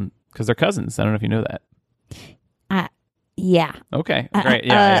 Mm-hmm. Because they're cousins. I don't know if you know that. Yeah. Okay. Great.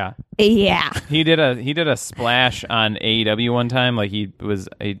 Yeah. Yeah. He did a splash on AEW one time. Like he was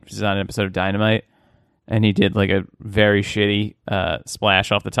on an episode of Dynamite, and he did like a very shitty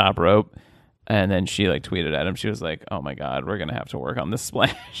splash off the top rope. And then she like tweeted at him. She was like, "Oh my God, we're gonna have to work on this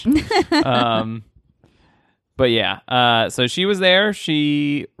splash." But yeah, so she was there.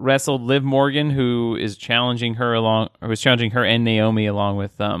 She wrestled Liv Morgan, who was challenging her and Naomi along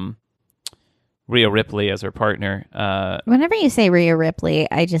with Rhea Ripley as her partner. Whenever you say Rhea Ripley,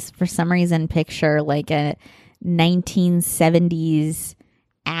 I just for some reason picture like a 1970s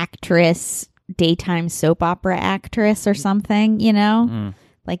actress, daytime soap opera actress or something, you know? Mm.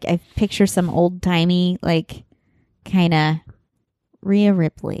 Like I picture some old timey, like kind of Rhea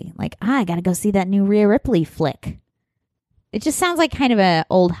Ripley. Like, I got to go see that new Rhea Ripley flick. It just sounds like kind of an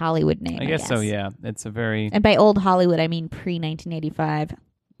old Hollywood name. I guess so, yeah. It's a very... And by old Hollywood, I mean pre-1985.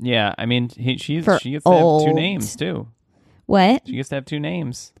 Yeah, I mean, she gets to have two names, too. What? She gets to have two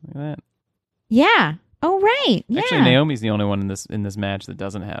names. Look at that. Yeah. Oh, right. Yeah. Actually, Naomi's the only one in this match that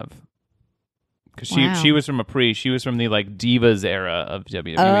doesn't have... Because she was from the like Divas era of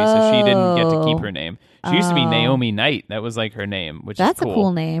WWE, so she didn't get to keep her name. She used to be Naomi Knight. That was like her name, which that's is cool. a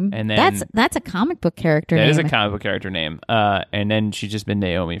cool name. And then that's a comic book character name. That is a comic book character name. And then she's just been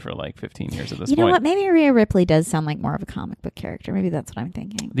Naomi for like 15 years at this point. You know what? Maybe Rhea Ripley does sound like more of a comic book character. Maybe that's what I'm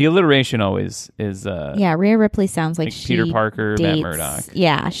thinking. The alliteration always is. Yeah, Rhea Ripley sounds like she Peter Parker, dates, Matt Murdock.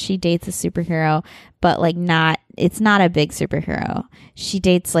 Yeah, she dates a superhero. but like it's not a big superhero. She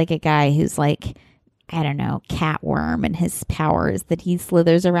dates like a guy who's like, I don't know, Catworm, and his power is that he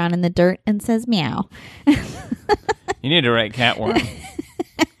slithers around in the dirt and says meow. You need to write Catworm.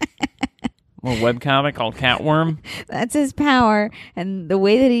 A little webcomic called Catworm. That's his power. And the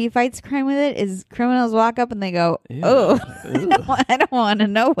way that he fights crime with it is criminals walk up and they go, oh, I don't want to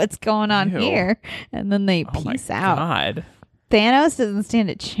know what's going on here. And then they peace out. God. Thanos doesn't stand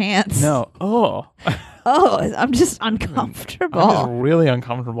a chance. No. Oh. Oh, I'm just uncomfortable. I'm just really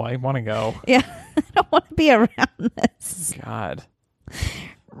uncomfortable. I want to go. Yeah. I don't want to be around this. God.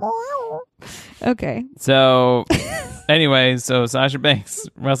 Okay. So, anyway, so Sasha Banks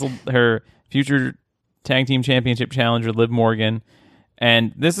wrestled her future tag team championship challenger, Liv Morgan.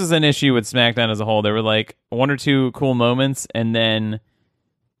 And this is an issue with SmackDown as a whole. There were like one or two cool moments, and then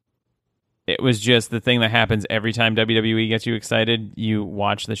it was just the thing that happens every time WWE gets you excited. You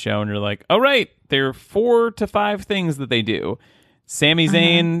watch the show and you're like, oh, right, there are 4 to 5 things that they do. Sami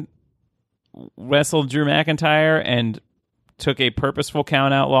Zayn wrestled Drew McIntyre and took a purposeful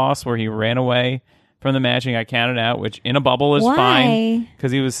count-out loss where he ran away from the match and got counted out, which in a bubble is fine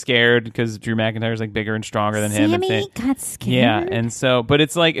because he was scared because Drew McIntyre's like bigger and stronger than him. Sami got scared? Yeah, and so, but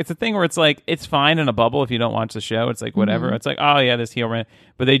it's like, it's a thing where it's like, it's fine in a bubble if you don't watch the show. It's like, whatever. It's like, oh yeah, this heel ran.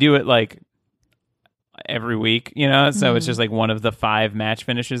 But they do it like every week, you know? So it's just like one of the 5 match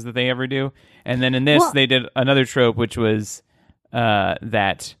finishes that they ever do. And then in this, they did another trope, which was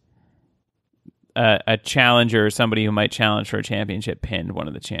that a challenger or somebody who might challenge for a championship pinned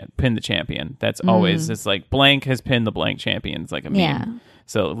the champion. That's always, it's like blank has pinned the blank champion. It's like a meme. Yeah.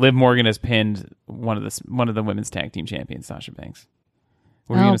 So Liv Morgan has pinned one of the women's tag team champions, Sasha Banks.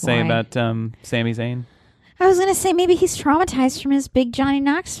 What were you going to say about Sami Zayn? I was going to say maybe he's traumatized from his big Johnny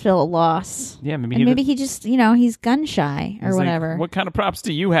Knoxville loss. Yeah, maybe he just, he's gun shy or whatever. Like, what kind of props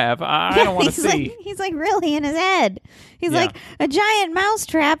do you have? I don't want to see. He's like really in his head. He's like a giant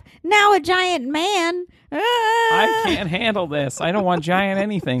mousetrap, now a giant man. I can't handle this. I don't want giant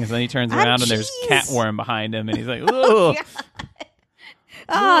anything. So then he turns around and there's Catworm behind him, and he's like, ugh.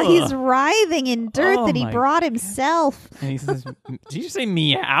 Oh, he's writhing in dirt that he brought himself. And he says, did you say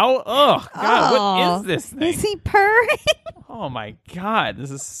meow? Oh, God, what is this thing? Is he purring? Oh, my God.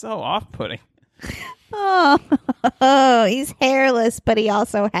 This is so off-putting. Oh, he's hairless, but he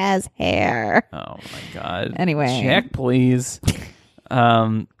also has hair. Oh, my God. Anyway. Check, please.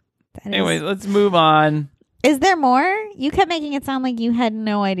 Anyway, let's move on. Is there more? You kept making it sound like you had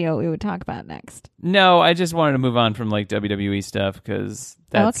no idea what we would talk about next. No, I just wanted to move on from like WWE stuff because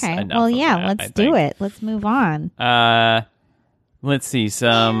that's okay. Enough well, of yeah, that, let's do it. Let's move on. Let's see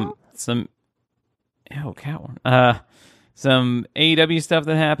some Catworm. Some AEW stuff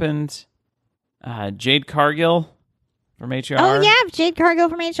that happened. Jade Cargill from HR. Oh yeah, Jade Cargill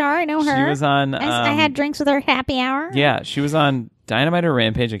from HR. I know her. She was on. I had drinks with her happy hour. Yeah, she was on Dynamite or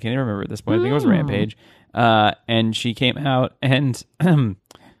Rampage. I can't even remember at this point. I think it was Rampage. And she came out and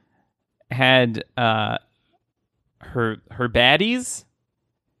had her baddies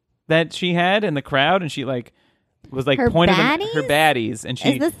that she had in the crowd, and she was pointing them her baddies, and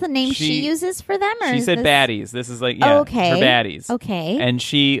is this the name she uses for them? Or she said this... baddies. This is her baddies. Okay, and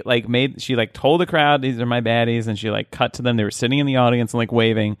she told the crowd these are my baddies, and she cut to them. They were sitting in the audience and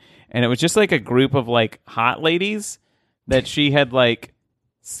waving, and it was just a group of hot ladies that she had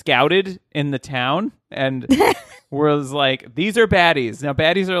scouted in the town and was these are baddies. Now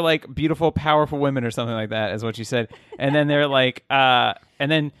baddies are beautiful, powerful women or something like that is what she said. And then they're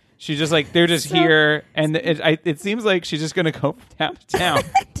and then she's just they're just here, and it seems like she's just gonna go from town to town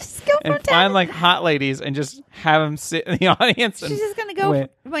and find hot ladies and just have them sit in the audience. She's just gonna go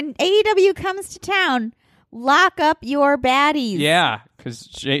when AEW comes to town. Lock up your baddies. Yeah, because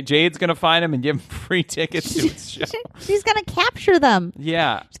Jade's going to find them and give them free tickets to his show. She's going to capture them.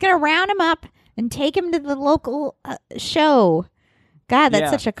 Yeah. She's going to round them up and take them to the local show. God,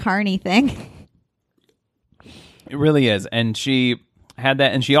 that's such a carny thing. It really is. And she had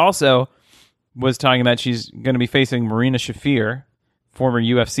that. And she also was talking about she's going to be facing Marina Shafir, former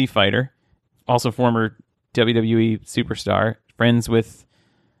UFC fighter, also former WWE superstar, friends with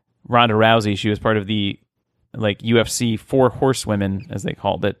Ronda Rousey. She was part of the UFC 4 Horsewomen, as they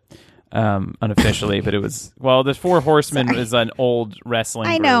called it, unofficially, but it was the 4 Horsemen is an old wrestling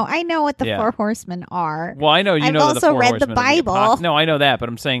group. I know what the 4 Horsemen are. Well, I know you I've know also the 4 read Horsemen the Bible. No, I know that, but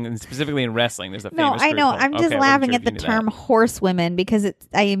I'm saying specifically in wrestling, there's a famous I know. group I'm just laughing at the term horsewomen because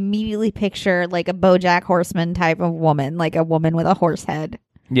I immediately picture a BoJack Horseman type of woman, a woman with a horse head.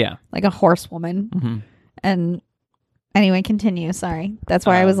 Yeah, like a horsewoman. Mm-hmm. And anyway, continue. Sorry, that's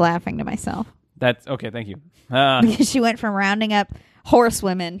why I was laughing to myself. That's okay. Thank you. Because she went from rounding up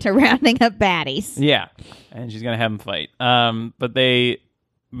horsewomen to rounding up baddies. Yeah, and she's gonna have them fight.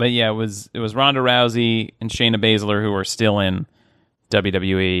 But yeah, it was Ronda Rousey and Shayna Baszler who are still in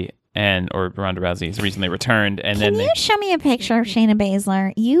WWE, or Ronda Rousey has recently returned. And Can you show me a picture of Shayna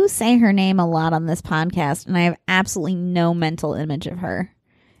Baszler? You say her name a lot on this podcast, and I have absolutely no mental image of her.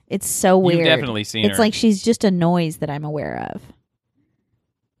 It's so weird. You've definitely seen her. It's like she's just a noise that I'm aware of.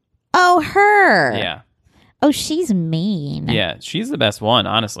 Oh, her. Yeah. Oh, she's mean. Yeah, she's the best one,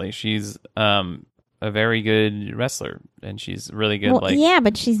 honestly. She's a very good wrestler, and she's really good. Well, yeah,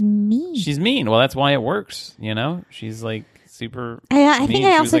 but she's mean. She's mean. Well, that's why it works. She's like super. I think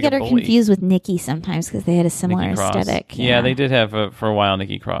I She was also like get a her bully. confused with Nikki sometimes because they had a similar Nikki Cross. aesthetic. Yeah, they did have for a while.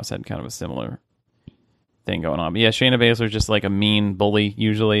 Nikki Cross had kind of a similar thing going on. But yeah, Shayna Baszler's just like a mean bully.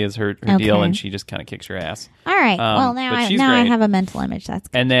 Usually is her deal, and she just kind of kicks your ass. All right. Well, now I have a mental image. That's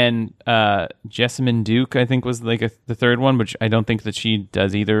good. And then Jessamine Duke, I think, was like the third one, which I don't think that she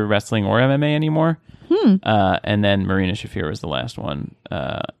does either wrestling or MMA anymore. And then Marina Shafir was the last one,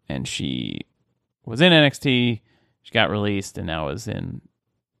 and she was in NXT. She got released and now is in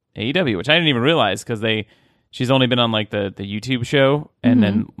AEW, which I didn't even realize because she's only been on like the YouTube show, and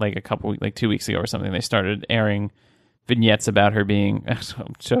then like 2 weeks ago or something, they started airing vignettes about her being.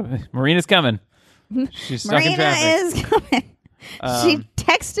 So Marina's coming. She's stuck in traffic. Marina is coming. She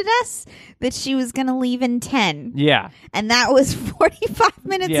texted us that she was going to leave in 10. Yeah, and that was 45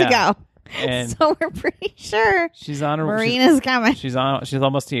 minutes ago. And so we're pretty sure she's on her. Marina's coming. She's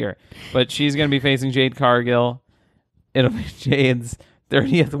almost here, but she's going to be facing Jade Cargill. It'll be Jade's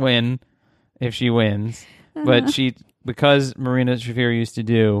 30th win if she wins. But because Marina Shafir used to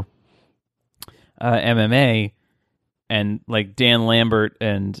do MMA, and like Dan Lambert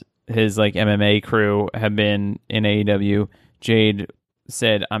and his like MMA crew have been in AEW, Jade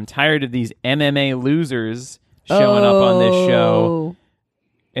said, "I'm tired of these MMA losers showing up on this show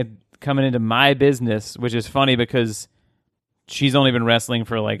and coming into my business," which is funny because she's only been wrestling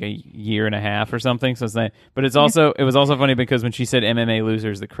for like a year and a half or something. So it's not, but it was also funny because when she said MMA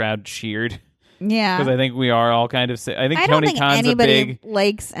losers, the crowd cheered. Yeah, because I think we are all kind of. I think Tony Khan's anybody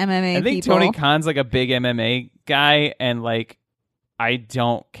likes MMA. I think Tony Khan's like a big MMA guy, and like I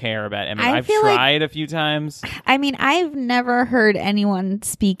don't care about MMA. I've tried a few times. I mean, I've never heard anyone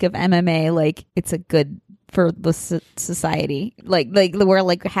speak of MMA like it's a good for the society. Like we're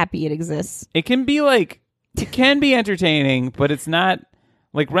like happy it exists. It can be entertaining, but it's not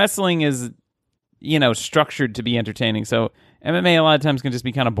like wrestling is, structured to be entertaining. So MMA a lot of times can just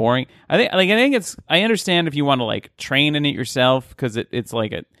be kind of boring. I understand if you want to like train in it yourself because it's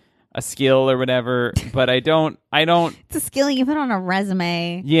like a skill or whatever, but I don't. It's a skill you put on a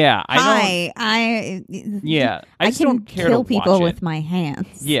resume. Yeah, I just don't care kill to people watch with it. my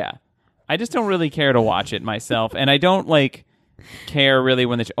hands. Yeah, I just don't really care to watch it myself, and I don't like care really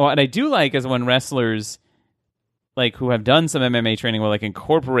when what I do like is when wrestlers like who have done some MMA training will like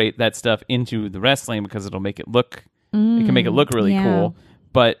incorporate that stuff into the wrestling because it'll make it look. It can make it look really cool,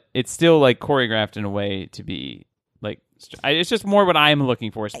 but it's still like choreographed in a way to be like. It's just more what I'm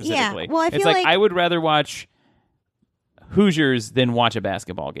looking for specifically. Yeah, well, I feel it's like I would rather watch Hoosiers than watch a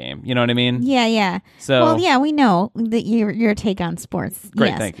basketball game. You know what I mean? Yeah, yeah. So, well, yeah, we know that your take on sports. Great,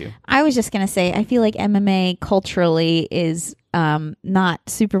 yes. thank you. I was just gonna say, I feel like MMA culturally is not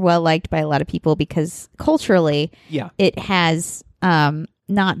super well liked by a lot of people because culturally, it has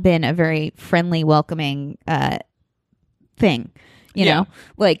not been a very friendly, welcoming thing. You know,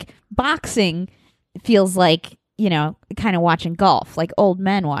 like boxing feels like. Kind of watching golf, like old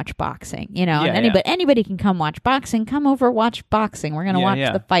men watch boxing, and anybody can come watch boxing. Come over, watch boxing. We're going to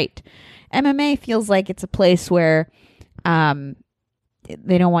watch the fight. MMA feels like it's a place where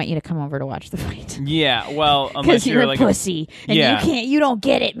they don't want you to come over to watch the fight. Yeah, well, unless you're like a pussy and you don't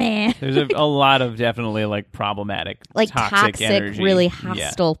get it, man. There's a lot of definitely like problematic, like toxic energy. really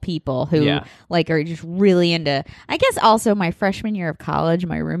hostile people who like are just really into. I guess also my freshman year of college,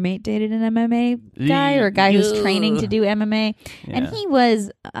 my roommate dated an MMA guy or a guy who's training to do MMA, and he was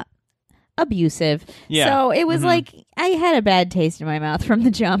abusive. Yeah. So it was like I had a bad taste in my mouth from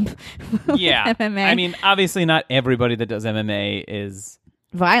the jump. Yeah. MMA. I mean, obviously not everybody that does MMA is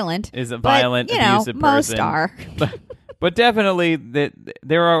violent. Is a violent, but, abusive most person. Are. but definitely that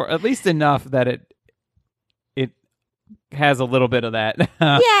there are at least enough that it has a little bit of that.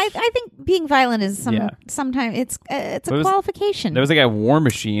 I think being violent is sometimes it's a qualification. There was a guy, War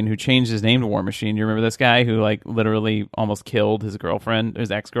Machine, who changed his name to War Machine. You remember this guy who like literally almost killed his girlfriend, his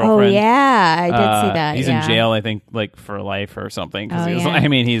ex-girlfriend? Oh yeah, I did see that. He's in jail, I think, like for life or something.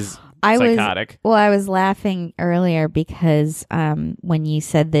 He's psychotic. I was laughing earlier because when you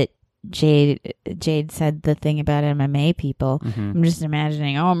said that Jade said the thing about MMA people. Mm-hmm. I'm just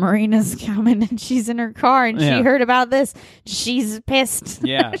imagining, Marina's coming and she's in her car and she heard about this. She's pissed.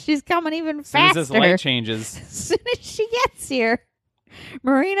 Yeah. She's coming even faster. As soon as this light changes. As soon as she gets here.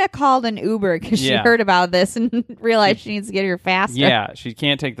 Marina called an Uber because she heard about this and realized she needs to get here faster. Yeah, she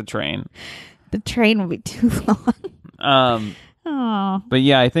can't take the train. The train will be too long. But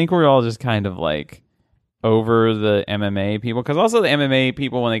yeah, I think we're all just kind of like over the MMA people, because also the MMA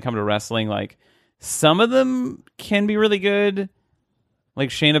people, when they come to wrestling, like some of them can be really good. Like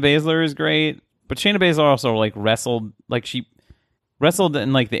Shayna Baszler is great, but Shayna Baszler also like wrestled, like she wrestled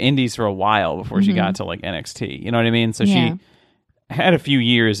in like the indies for a while before she got to like NXT. You know what I mean? So she had a few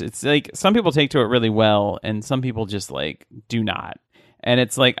years. It's like some people take to it really well and some people just like do not. And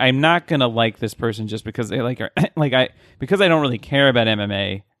it's like, I'm not gonna like this person just because they like her. Because I don't really care about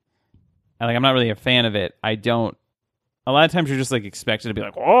MMA, and like I'm not really a fan of it. I don't. A lot of times you're just like expected to be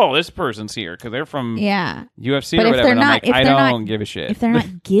like, oh, this person's here because they're from UFC but or whatever. And I'm not, like, I don't give a shit if they're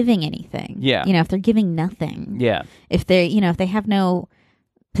not giving anything. If they're giving nothing. If they, if they have no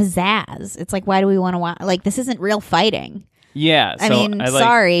pizzazz, it's like, why do we want to watch? Like, this isn't real fighting. Yeah, so I mean,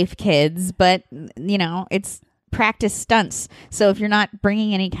 sorry, kids, but it's practice stunts. So if you're not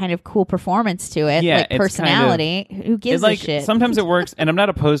bringing any kind of cool performance to it, like personality, who gives a shit? Sometimes it works, and I'm not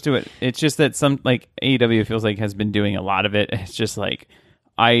opposed to it. It's just that some like AEW feels like has been doing a lot of it. It's just like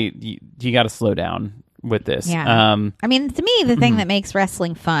you got to slow down with this. Yeah. I mean, to me, the thing that makes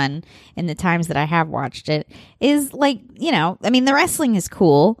wrestling fun in the times that I have watched it is like, I mean, the wrestling is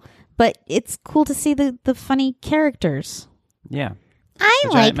cool, but it's cool to see the funny characters. Yeah. I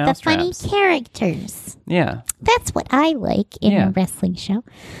like the funny characters. Yeah. That's what I like in a wrestling show.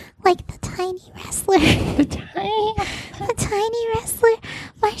 Like the tiny wrestler. the tiny wrestler.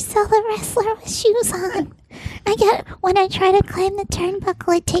 Marcella wrestler with shoes on. When I try to climb the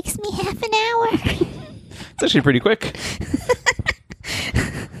turnbuckle, it takes me half an hour. It's actually pretty quick.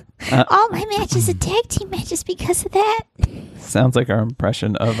 All my matches are tag team matches because of that. Sounds like our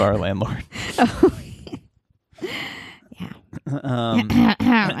impression of our landlord.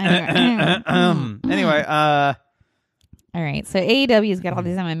 Anyway, all right. So AEW's got all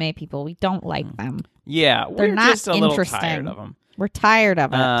these MMA people. We don't like them. Yeah, they're not just a little tired of them. We're tired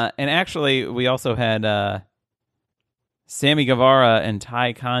of it. And actually, we also had Sammy Guevara and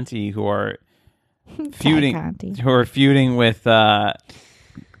Ty Conti, who are feuding with Dan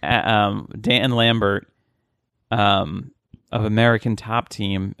Lambert of American Top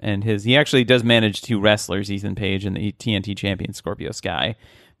Team, and he actually does manage two wrestlers, Ethan Page and the TNT champion Scorpio Sky,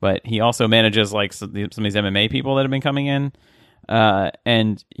 but he also manages like some of these MMA people that have been coming in,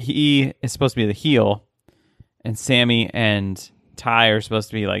 and he is supposed to be the heel, and Sammy and Ty are supposed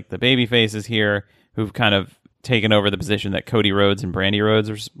to be like the baby faces here, who've kind of taken over the position that Cody Rhodes and Brandy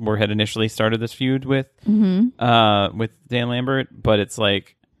Rhodes had initially started this feud with Dan Lambert, but it's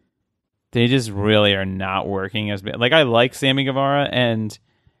like they just really are not working as bad. Like, I like Sammy Guevara and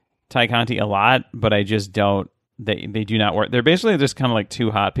Ty Conti a lot, but I just don't. They do not work. They're basically just kind of like two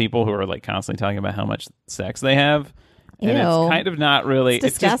hot people who are like constantly talking about how much sex they have. And it's kind of not really.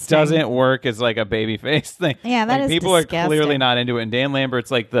 It just doesn't work as like a baby face thing. Yeah, that like, is people disgusting. are clearly not into it. And Dan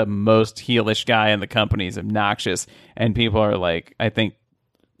Lambert's like the most heelish guy in the company. He's obnoxious, and people are like, I think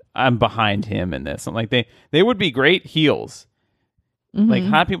I'm behind him in this. I'm like, they would be great heels. Like,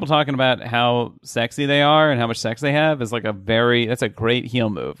 hot people talking about how sexy they are and how much sex they have is like that's a great heel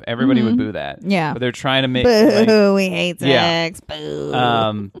move. Everybody would boo that. Yeah. But they're trying to make boo, we hate sex. Boo.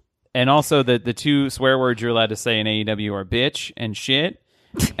 And also the two swear words you're allowed to say in AEW are bitch and shit.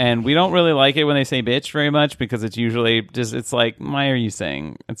 And we don't really like it when they say bitch very much, because it's usually just, it's like, why are you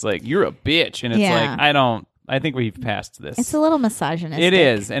saying? It's like, you're a bitch. And it's like, I think we've passed this. It's a little misogynistic. It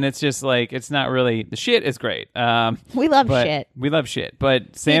is, and it's just like, it's not really. The shit is great. We love shit. We love shit.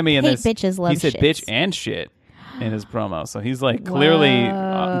 But Sammy in this, bitches love he said shits. bitch and shit in his promo, so he's like clearly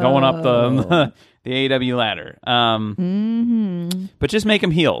going up the AEW ladder. But just make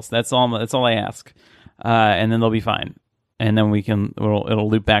them heels. That's all. That's all I ask, and then they'll be fine. And then it'll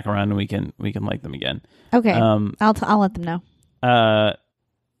loop back around, and we can like them again. Okay, I'll let them know.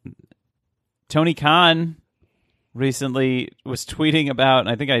 Tony Khan recently was tweeting about, and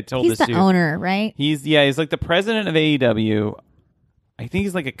I think I told this to you. He's the owner, right? He's like the president of AEW. I think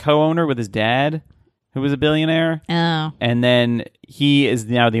he's like a co-owner with his dad, who was a billionaire. Oh. And then he is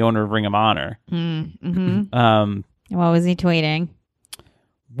now the owner of Ring of Honor. What was he tweeting?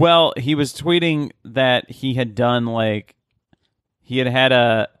 Well, he was tweeting that he had done he had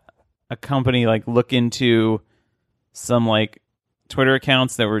a company like look into some like Twitter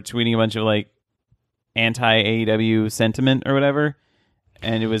accounts that were tweeting a bunch of like anti-AEW sentiment or whatever,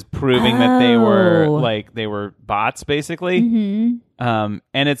 and it was proving that they were bots basically. Mm-hmm.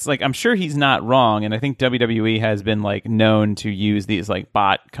 And it's like, I'm sure he's not wrong, and I think WWE has been like known to use these like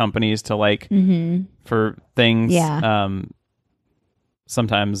bot companies to like for things. Yeah.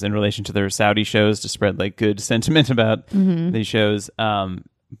 Sometimes in relation to their Saudi shows to spread like good sentiment about these shows.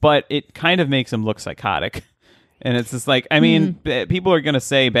 But it kind of makes them look psychotic. And it's just like, I mean, people are going to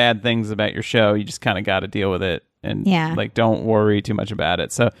say bad things about your show. You just kind of got to deal with it and like don't worry too much about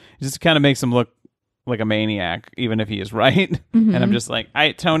it. So it just kind of makes him look like a maniac, even if he is right. And I'm just like,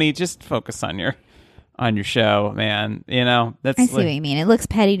 Tony, just focus on your show, man. You know, that's I see what you mean. It looks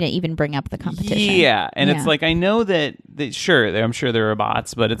petty to even bring up the competition. Yeah, and it's like, I know that sure, I'm sure there are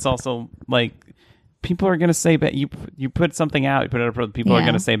bots, but it's also like people are going to say bad. You put something out, you put it up, people are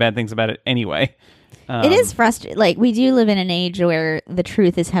going to say bad things about it anyway. It is frustrating. Like, we do live in an age where the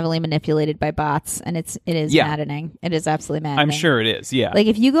truth is heavily manipulated by bots, and it is maddening. It is absolutely maddening. I'm sure it is. Yeah. Like,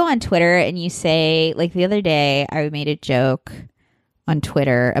 if you go on Twitter and you say, like, the other day I made a joke on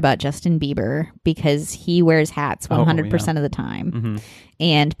Twitter about Justin Bieber because he wears hats 100% of the time.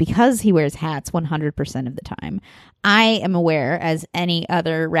 And because he wears hats 100% of the time, I am aware, as any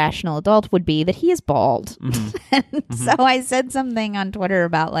other rational adult would be, that he is bald. And so I said something on Twitter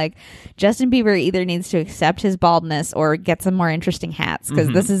about like Justin Bieber either needs to accept his baldness or get some more interesting hats because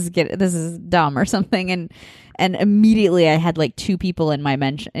this is dumb or something. And immediately I had like 2 people in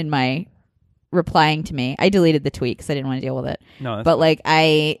my replying to me. I deleted the tweet because I didn't want to deal with it. No, but like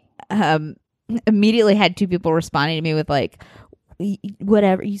I immediately had 2 people responding to me with like,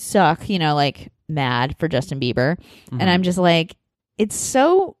 whatever, you suck, you know, like mad for Justin Bieber. And I'm just like, it's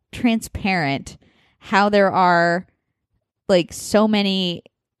so transparent how there are like so many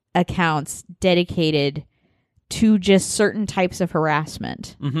accounts dedicated to just certain types of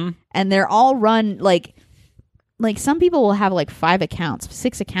harassment. And they're all run like some people will have like 5 accounts,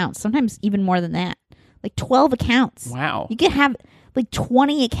 6 accounts, sometimes even more than that, like 12 accounts. Wow. You could have like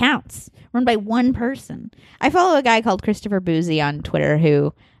 20 accounts run by one person. I follow a guy called Christopher Boozy on Twitter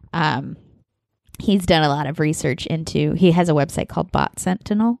who he's done a lot of research into, he has a website called Bot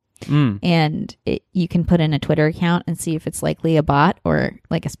Sentinel. And you can put in a Twitter account and see if it's likely a bot or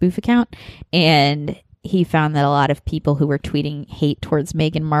like a spoof account. And he found that a lot of people who were tweeting hate towards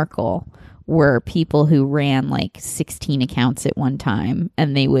Meghan Markle were people who ran like 16 accounts at one time.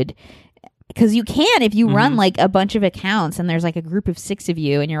 And they would, because you can, if you run like a bunch of accounts and there's like a group of 6 of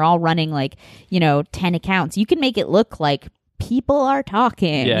you and you're all running like, 10 accounts, you can make it look like people are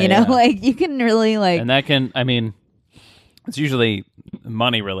talking, like you can really like. And that can, I mean, it's usually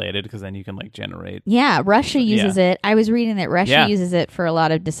money related because then you can like generate. Yeah, Russia uses it. I was reading that Russia uses it for a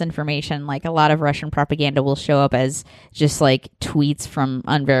lot of disinformation. Like a lot of Russian propaganda will show up as just like tweets from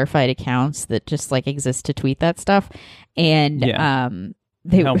unverified accounts that just like exist to tweet that stuff. And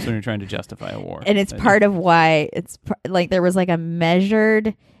it helps when you're trying to justify a war. And it's part of why it's like there was like a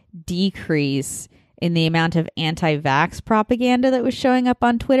measured decrease in the amount of anti-vax propaganda that was showing up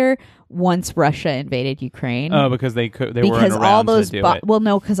on Twitter once Russia invaded Ukraine. Oh, because they weren't around to do it. Well,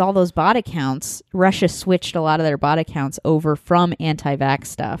 no, because all those bot accounts, Russia switched a lot of their bot accounts over from anti-vax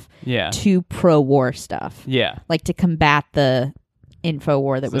stuff to pro-war stuff. Yeah. Like to combat the info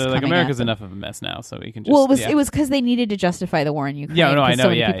war that was coming like America's at them. enough of a mess now, so we can just. Well, it was because they needed to justify the war in Ukraine. Yeah, no, I know. So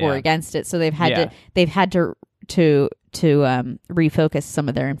many people were against it, so they've had to refocus some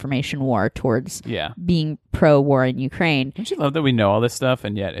of their information war towards being pro-war in Ukraine. Don't you love that we know all this stuff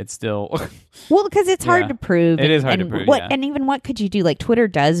and yet it's still well, because it's hard to prove. It is hard to prove. And even what could you do? Like Twitter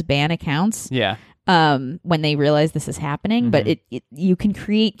does ban accounts. Yeah. When they realize this is happening, but you can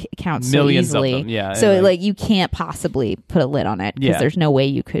create accounts millions so easily. of them. Yeah. So like you can't possibly put a lid on it because there's no way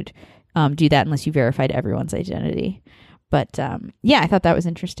you could do that unless you verified everyone's identity. But I thought that was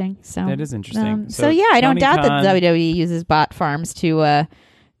interesting. So that is interesting. So I don't doubt that WWE uses bot farms to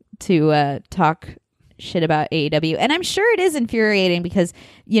talk shit about AEW, and I'm sure it is infuriating because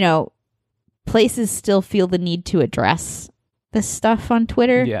places still feel the need to address this stuff on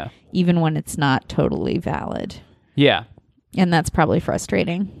Twitter, even when it's not totally valid. Yeah, and that's probably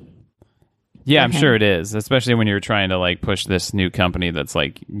frustrating. Yeah, I'm sure it is, especially when you're trying to like push this new company that's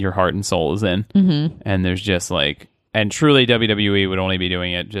like your heart and soul is in, and there's just like. And truly, WWE would only be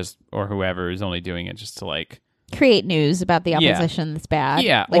doing it or whoever is only doing it just to like create news about the opposition that's bad.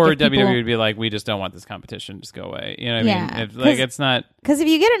 Yeah, like or WWE would be like, we just don't want this competition, just go away. You know what I mean? It's not because if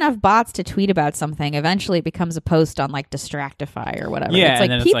you get enough bots to tweet about something, eventually it becomes a post on like Distractify or whatever. Yeah, it's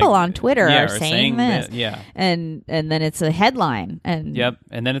like people on Twitter are saying this. Yeah, and then it's a headline. And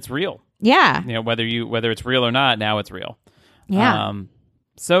and then it's real. Yeah, whether it's real or not, now it's real. Yeah.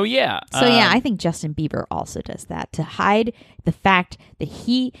 So yeah. I think Justin Bieber also does that to hide the fact that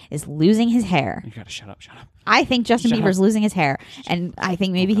he is losing his hair. You gotta shut up. I think Justin Bieber's losing his hair, and I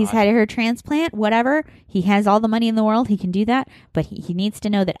think maybe he's had a hair transplant. Whatever, he has all the money in the world. He can do that, but he needs to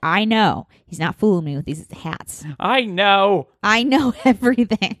know that I know he's not fooling me with these hats. I know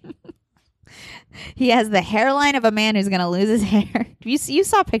everything. He has the hairline of a man who's going to lose his hair. You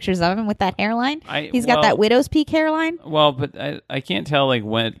saw pictures of him with that hairline. He's got that widow's peak hairline. Well, but I can't tell like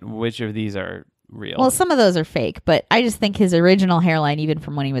which of these are real. Well, some of those are fake, but I just think his original hairline, even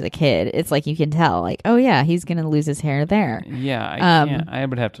from when he was a kid, it's like you can tell, like, oh yeah, he's going to lose his hair there. Yeah, I can't. I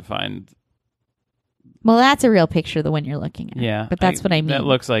would have to find. Well, that's a real picture, the one you're looking at. Yeah, but that's what I mean. That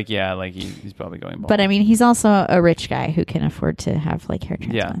looks like he's probably going bald. But I mean, he's also a rich guy who can afford to have like hair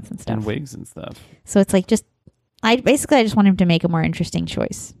transplants and stuff, and wigs and stuff. So it's like I just want him to make a more interesting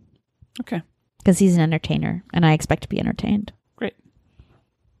choice. Okay, because he's an entertainer, and I expect to be entertained. Great.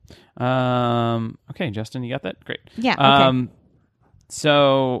 Okay, Justin, you got that? Great. Yeah. Okay.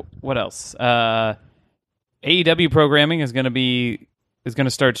 So what else? AEW programming is going to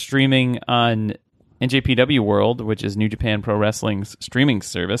start streaming on NJPW World, which is New Japan Pro Wrestling's streaming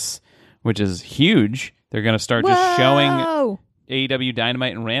service, which is huge. They're going to start just showing AEW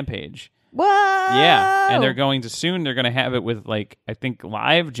Dynamite and Rampage. Whoa! Yeah, and they're going to have it with, like, I think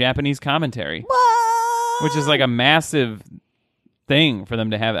live Japanese commentary. Whoa! Which is like a massive thing for them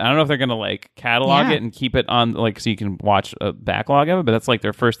to have. I don't know if they're going to like catalog it and keep it on, like, so you can watch a backlog of it, but that's like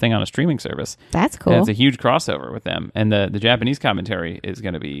their first thing on a streaming service. That's cool. And it's a huge crossover with them, and the Japanese commentary is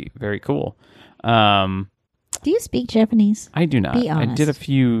going to be very cool. Do you speak Japanese? I do not. Be honest. I did a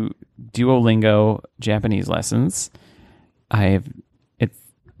few Duolingo Japanese lessons. I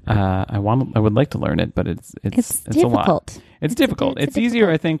would like to learn it, but it's a lot. It's difficult. It's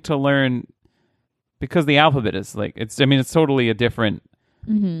easier, I think, to learn because the alphabet is like it's totally a different.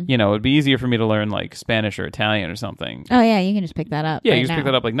 Mm-hmm. You know, it'd be easier for me to learn like Spanish or Italian or something. Oh yeah, you can just pick that up. Yeah, right you just now. pick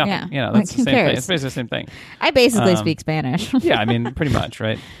that up like nothing. Yeah. You know, that's Like, the same cares? thing. It's basically the same thing. I basically speak Spanish. Yeah, I mean, pretty much,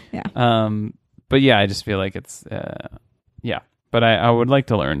 right? Yeah. But yeah, I just feel like it's yeah. But I would like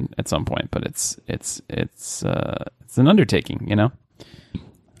to learn at some point, but it's an undertaking, you know?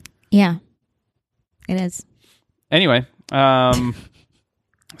 Yeah. It is. Anyway,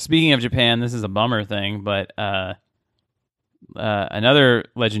 speaking of Japan, this is a bummer thing, but another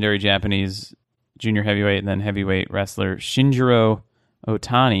legendary Japanese junior heavyweight and then heavyweight wrestler, Shinjiro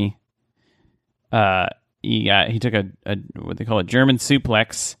Otani, he took a what they call a German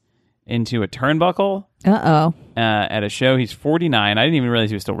suplex into a turnbuckle. At a show. He's 49. I didn't even realize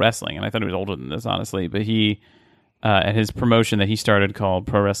he was still wrestling, and I thought he was older than this, honestly. But he, at his promotion that he started called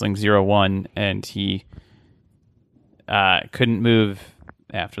Pro Wrestling 01, and he couldn't move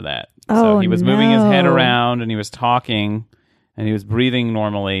after that. So he was moving his head around, and he was talking, and he was breathing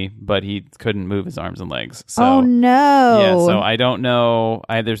normally, but he couldn't move his arms and legs. So, oh, no. Yeah, so I don't know.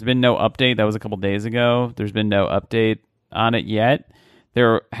 There's been no update. That was a couple days ago. There's been no update on it yet.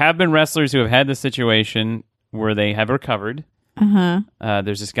 There have been wrestlers who have had this situation where they have recovered.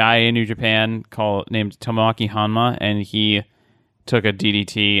 There's this guy in New Japan named Tomoaki Hanma, and he took a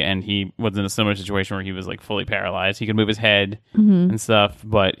DDT, and he was in a similar situation where he was like fully paralyzed. He could move his head and stuff,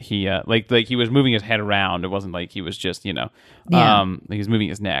 but he like he was moving his head around. It wasn't like he was just he was moving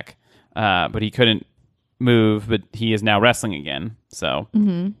his neck, but he couldn't move. But he is now wrestling again, so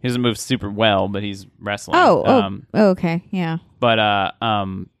he doesn't move super well, but he's wrestling. Okay, yeah. But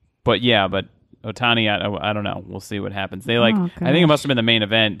Otani, I don't know. We'll see what happens. They I think it must have been the main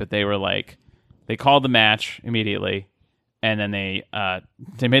event, but they were like, they called the match immediately, and then they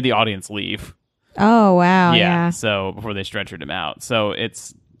made the audience leave. Oh wow, yeah. So before they stretchered him out, so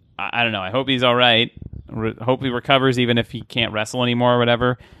it's I don't know. I hope he's all right. Hope he recovers, even if he can't wrestle anymore or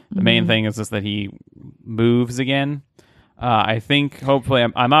whatever. The main thing is just that he moves again. I think hopefully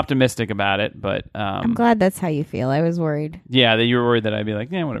I'm optimistic about it, but I'm glad that's how you feel. I was worried. Yeah, that you were worried that I'd be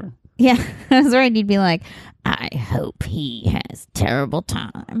like, yeah, whatever. Yeah, I was worried you'd be like, I hope he has terrible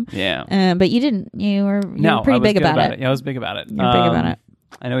time. Yeah. But you didn't. You were pretty big about it. Yeah, I was big about it. You're big about it.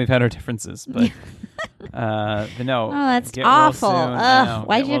 I know we've had our differences, but no. Oh, that's get awful. well soon. Ugh,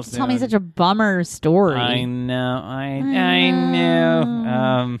 why'd you have to tell me such a bummer story? I know. I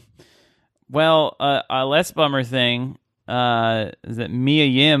know. Well, a less bummer thing is that Mia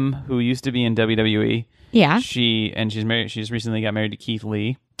Yim, who used to be in WWE, she's married. She's recently got married to Keith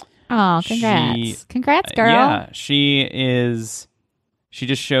Lee. Oh, congrats! Congrats, girl. Yeah, she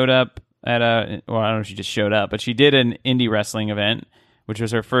just showed up at I don't know if she just showed up, but she did an indie wrestling event, which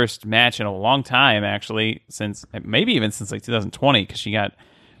was her first match in a long time, actually, maybe even since like 2020, because she got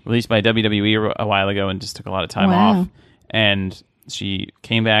released by WWE a while ago and just took a lot of time off. And she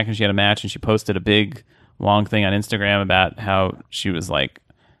came back and she had a match, and she posted a big long thing on Instagram about how she was like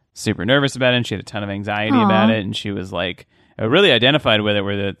super nervous about it, and she had a ton of anxiety about it, and she was like really identified with it,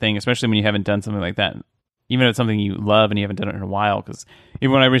 where the thing, especially when you haven't done something like that, even if it's something you love and you haven't done it in a while, because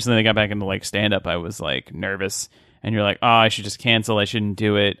even when I recently got back into like stand-up, I was like nervous, and you're like, oh, I should just cancel, I shouldn't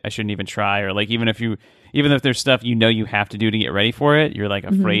do it, I shouldn't even try, or like even if there's stuff you have to do to get ready for it, you're like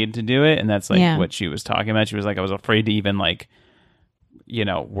afraid to do it, and that's like what she was talking about. She was like, I was afraid to even like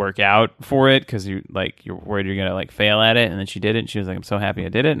work out for it because you're worried you're gonna like fail at it, and then she did it, and she was like, I'm so happy I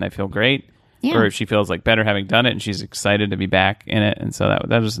did it, and I feel great. Or she feels like better having done it, and she's excited to be back in it, and so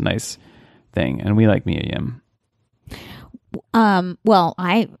that was a nice thing, and we like Mia Yim. Well,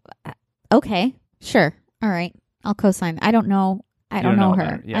 okay, sure, all right, I'll co-sign. I don't know her.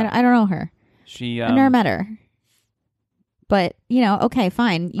 Yeah. I don't know her. I never met her. But, okay,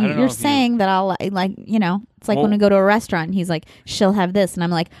 fine. You're saying that I'll, like, it's like when we go to a restaurant and he's like, she'll have this. And I'm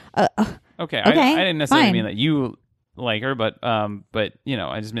like, okay. I didn't necessarily mean that you like her, but I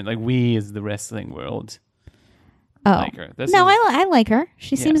just meant like we as the wrestling world like her. I like her.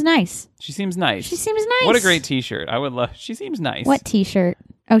 She seems nice. She seems nice. What a great t-shirt. I would love, she seems nice. What t-shirt?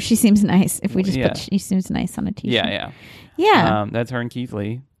 Oh, she seems nice. If we just put she seems nice on a t-shirt. Yeah. That's her and Keith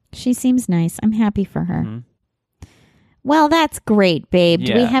Lee. She seems nice. I'm happy for her. Mm-hmm. Well, that's great, babe.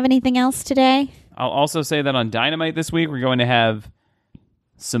 Do we have anything else today? I'll also say that on Dynamite this week, we're going to have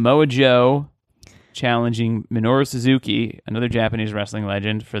Samoa Joe challenging Minoru Suzuki, another Japanese wrestling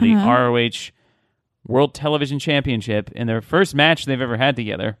legend, for the ROH World Television Championship in their first match they've ever had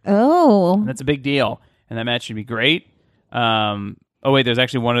together. Oh. And that's a big deal. And that match should be great. There's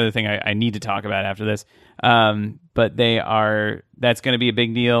actually one other thing I need to talk about after this. But that's going to be a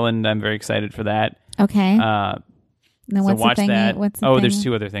big deal, and I'm very excited for that. Okay. Then so watch that. There's thing?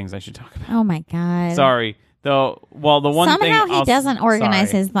 Two other things I should talk about. Oh my God. Sorry. The one thing somehow he doesn't organize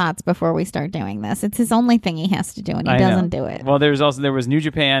his thoughts before we start doing this. It's his only thing he has to do, and he doesn't do it. Well, there was New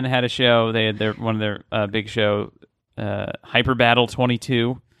Japan had a show. They had one of their big show, Hyper Battle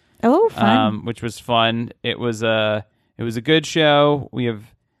 22. Oh, fun! Which was fun. It was a good show.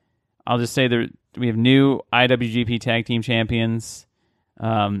 I'll just say we have new IWGP Tag Team Champions.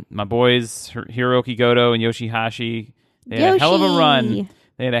 My boys Hiroki Goto and Yoshihashi. They had a hell of a run.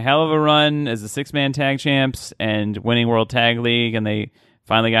 They had a hell of a run as the 6-man tag champs and winning World Tag League, and they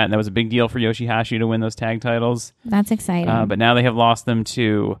finally got, and that was a big deal for Yoshihashi to win those tag titles. That's exciting. But now they have lost them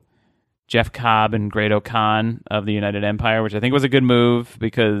to Jeff Cobb and Great Khan of the United Empire, which I think was a good move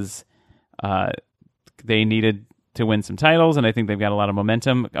because they needed to win some titles, and I think they've got a lot of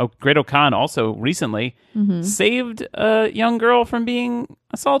momentum. Great Khan also recently saved a young girl from being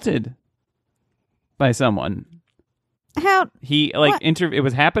assaulted by someone. How? He it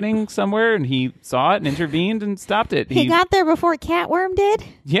was happening somewhere, and he saw it and intervened and stopped it. He got there before Catworm did?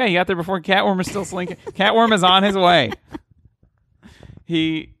 Yeah, he got there before Catworm was still slinking. Catworm is on his way.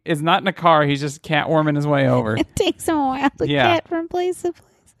 He is not in a car. He's just Catworming his way over. It takes him a while to cat from place to place.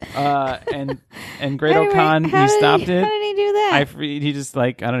 And Great Khan, he stopped it. How did he do that? He just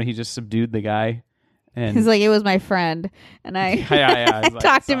he just subdued the guy. And he's like, it was my friend, and I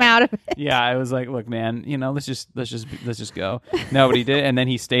talked him out of it. Yeah, I was like, look, man, let's just go. No, but he did, and then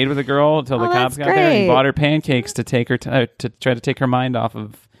he stayed with the girl until the cops got there. And he bought her pancakes to take her to try to take her mind off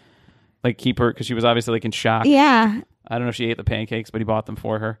of, keep her, because she was obviously in shock. Yeah, I don't know if she ate the pancakes, but he bought them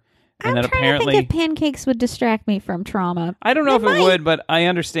for her. And then apparently, to think if pancakes would distract me from trauma. I don't know if it would, but I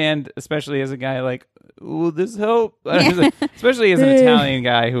understand, especially as a guy ooh, this hope. Especially as an Italian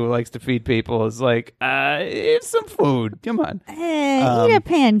guy who likes to feed people, is it's some food. Come on. Eat a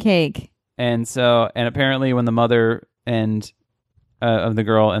pancake. And apparently when the mother and of the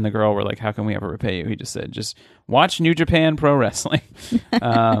girl were like, how can we ever repay you? He just said, just watch New Japan Pro Wrestling.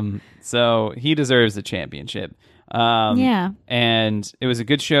 So he deserves the championship. And it was a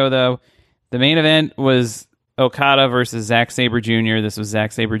good show, though. The main event was Okada versus Zack Sabre Jr. This was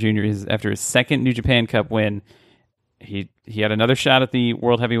Zack Sabre Jr. After his second New Japan Cup win. He had another shot at the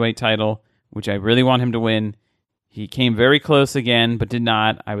World Heavyweight title, which I really want him to win. He came very close again, but did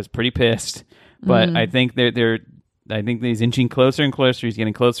not. I was pretty pissed. But I think I think he's inching closer and closer. He's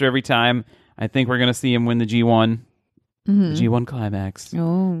getting closer every time. I think we're going to see him win the G1. The G1 Climax.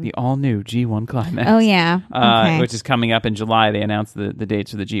 Oh. The all-new G1 Climax. Oh, yeah. Okay. Which is coming up in July. They announced the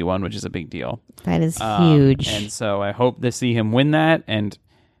dates for the G1, which is a big deal. That is huge. And so I hope to see him win that and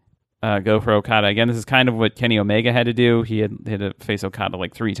go for Okada. Again, this is kind of what Kenny Omega had to do. He had to face Okada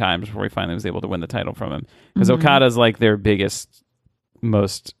 3 times before he finally was able to win the title from him. Because Okada's their biggest,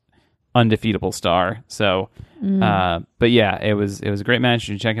 most undefeatable star. So, but yeah, it was a great match.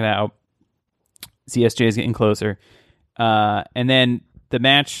 You should check it out. CSJ is getting closer. And then the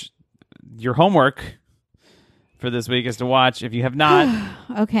match, your homework for this week is to watch, if you have not.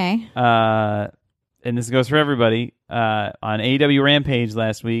 Okay. And this goes for everybody. On AEW Rampage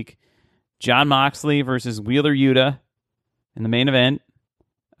last week, Jon Moxley versus Wheeler Yuta in the main event.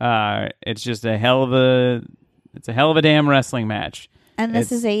 It's just a hell of a damn wrestling match. And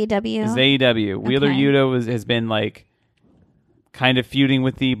this is AEW? It's AEW. Wheeler Yuta has been like kind of feuding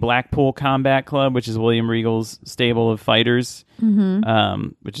with the Blackpool Combat Club, which is William Regal's stable of fighters,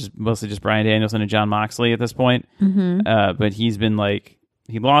 which is mostly just Bryan Danielson and Jon Moxley at this point. But he's been like,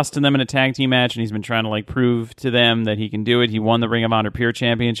 he lost to them in a tag team match, and he's been trying to like prove to them that he can do it. He won the Ring of Honor Pure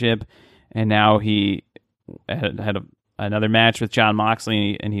Championship, and now he had another match with Jon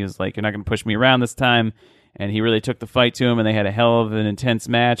Moxley, and he was like, "You're not going to push me around this time." And he really took the fight to him, and they had a hell of an intense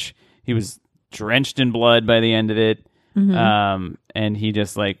match. He was drenched in blood by the end of it, and he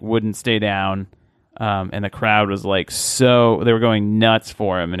just like wouldn't stay down. And the crowd was like, they were going nuts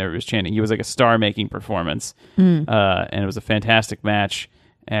for him, and everybody was chanting. He was like a star-making performance, and it was a fantastic match.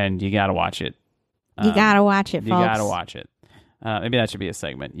 And you got to watch it. You got to watch it, folks. You got to watch it. Maybe that should be a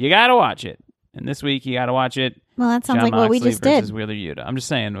segment. You got to watch it. And this week, you got to watch it. Well, that sounds Jon like what we Moxley just versus did. Wheeler Yuta. I'm just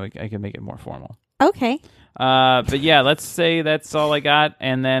saying, I can make it more formal. Okay. But yeah, let's say that's all I got.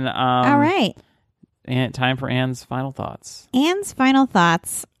 And then, all right. And time for Anne's final thoughts. Anne's final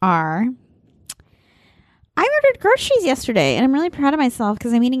thoughts are, I ordered groceries yesterday, and I'm really proud of myself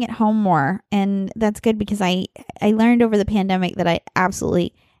because I'm eating at home more. And that's good because I learned over the pandemic that I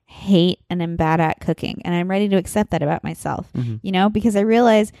absolutely hate and am bad at cooking. And I'm ready to accept that about myself, because I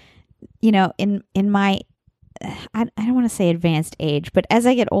realize, in my, I don't want to say advanced age, but as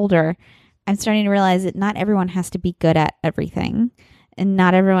I get older, I'm starting to realize that not everyone has to be good at everything. And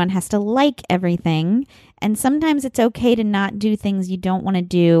not everyone has to like everything. And sometimes it's okay to not do things you don't want to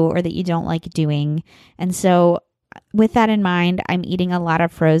do or that you don't like doing. And so with that in mind, I'm eating a lot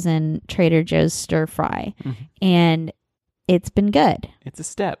of frozen Trader Joe's stir fry. And it's been good. It's a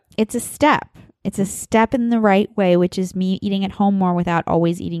step. It's a step. It's a step in the right way, which is me eating at home more without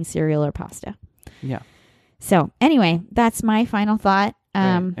always eating cereal or pasta. Yeah. So anyway, that's my final thought.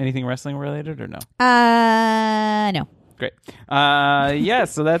 Anything wrestling related or no? No. Great.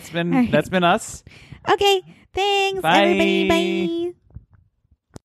 So that's been us. Okay. Thanks, Bye. everybody. Bye.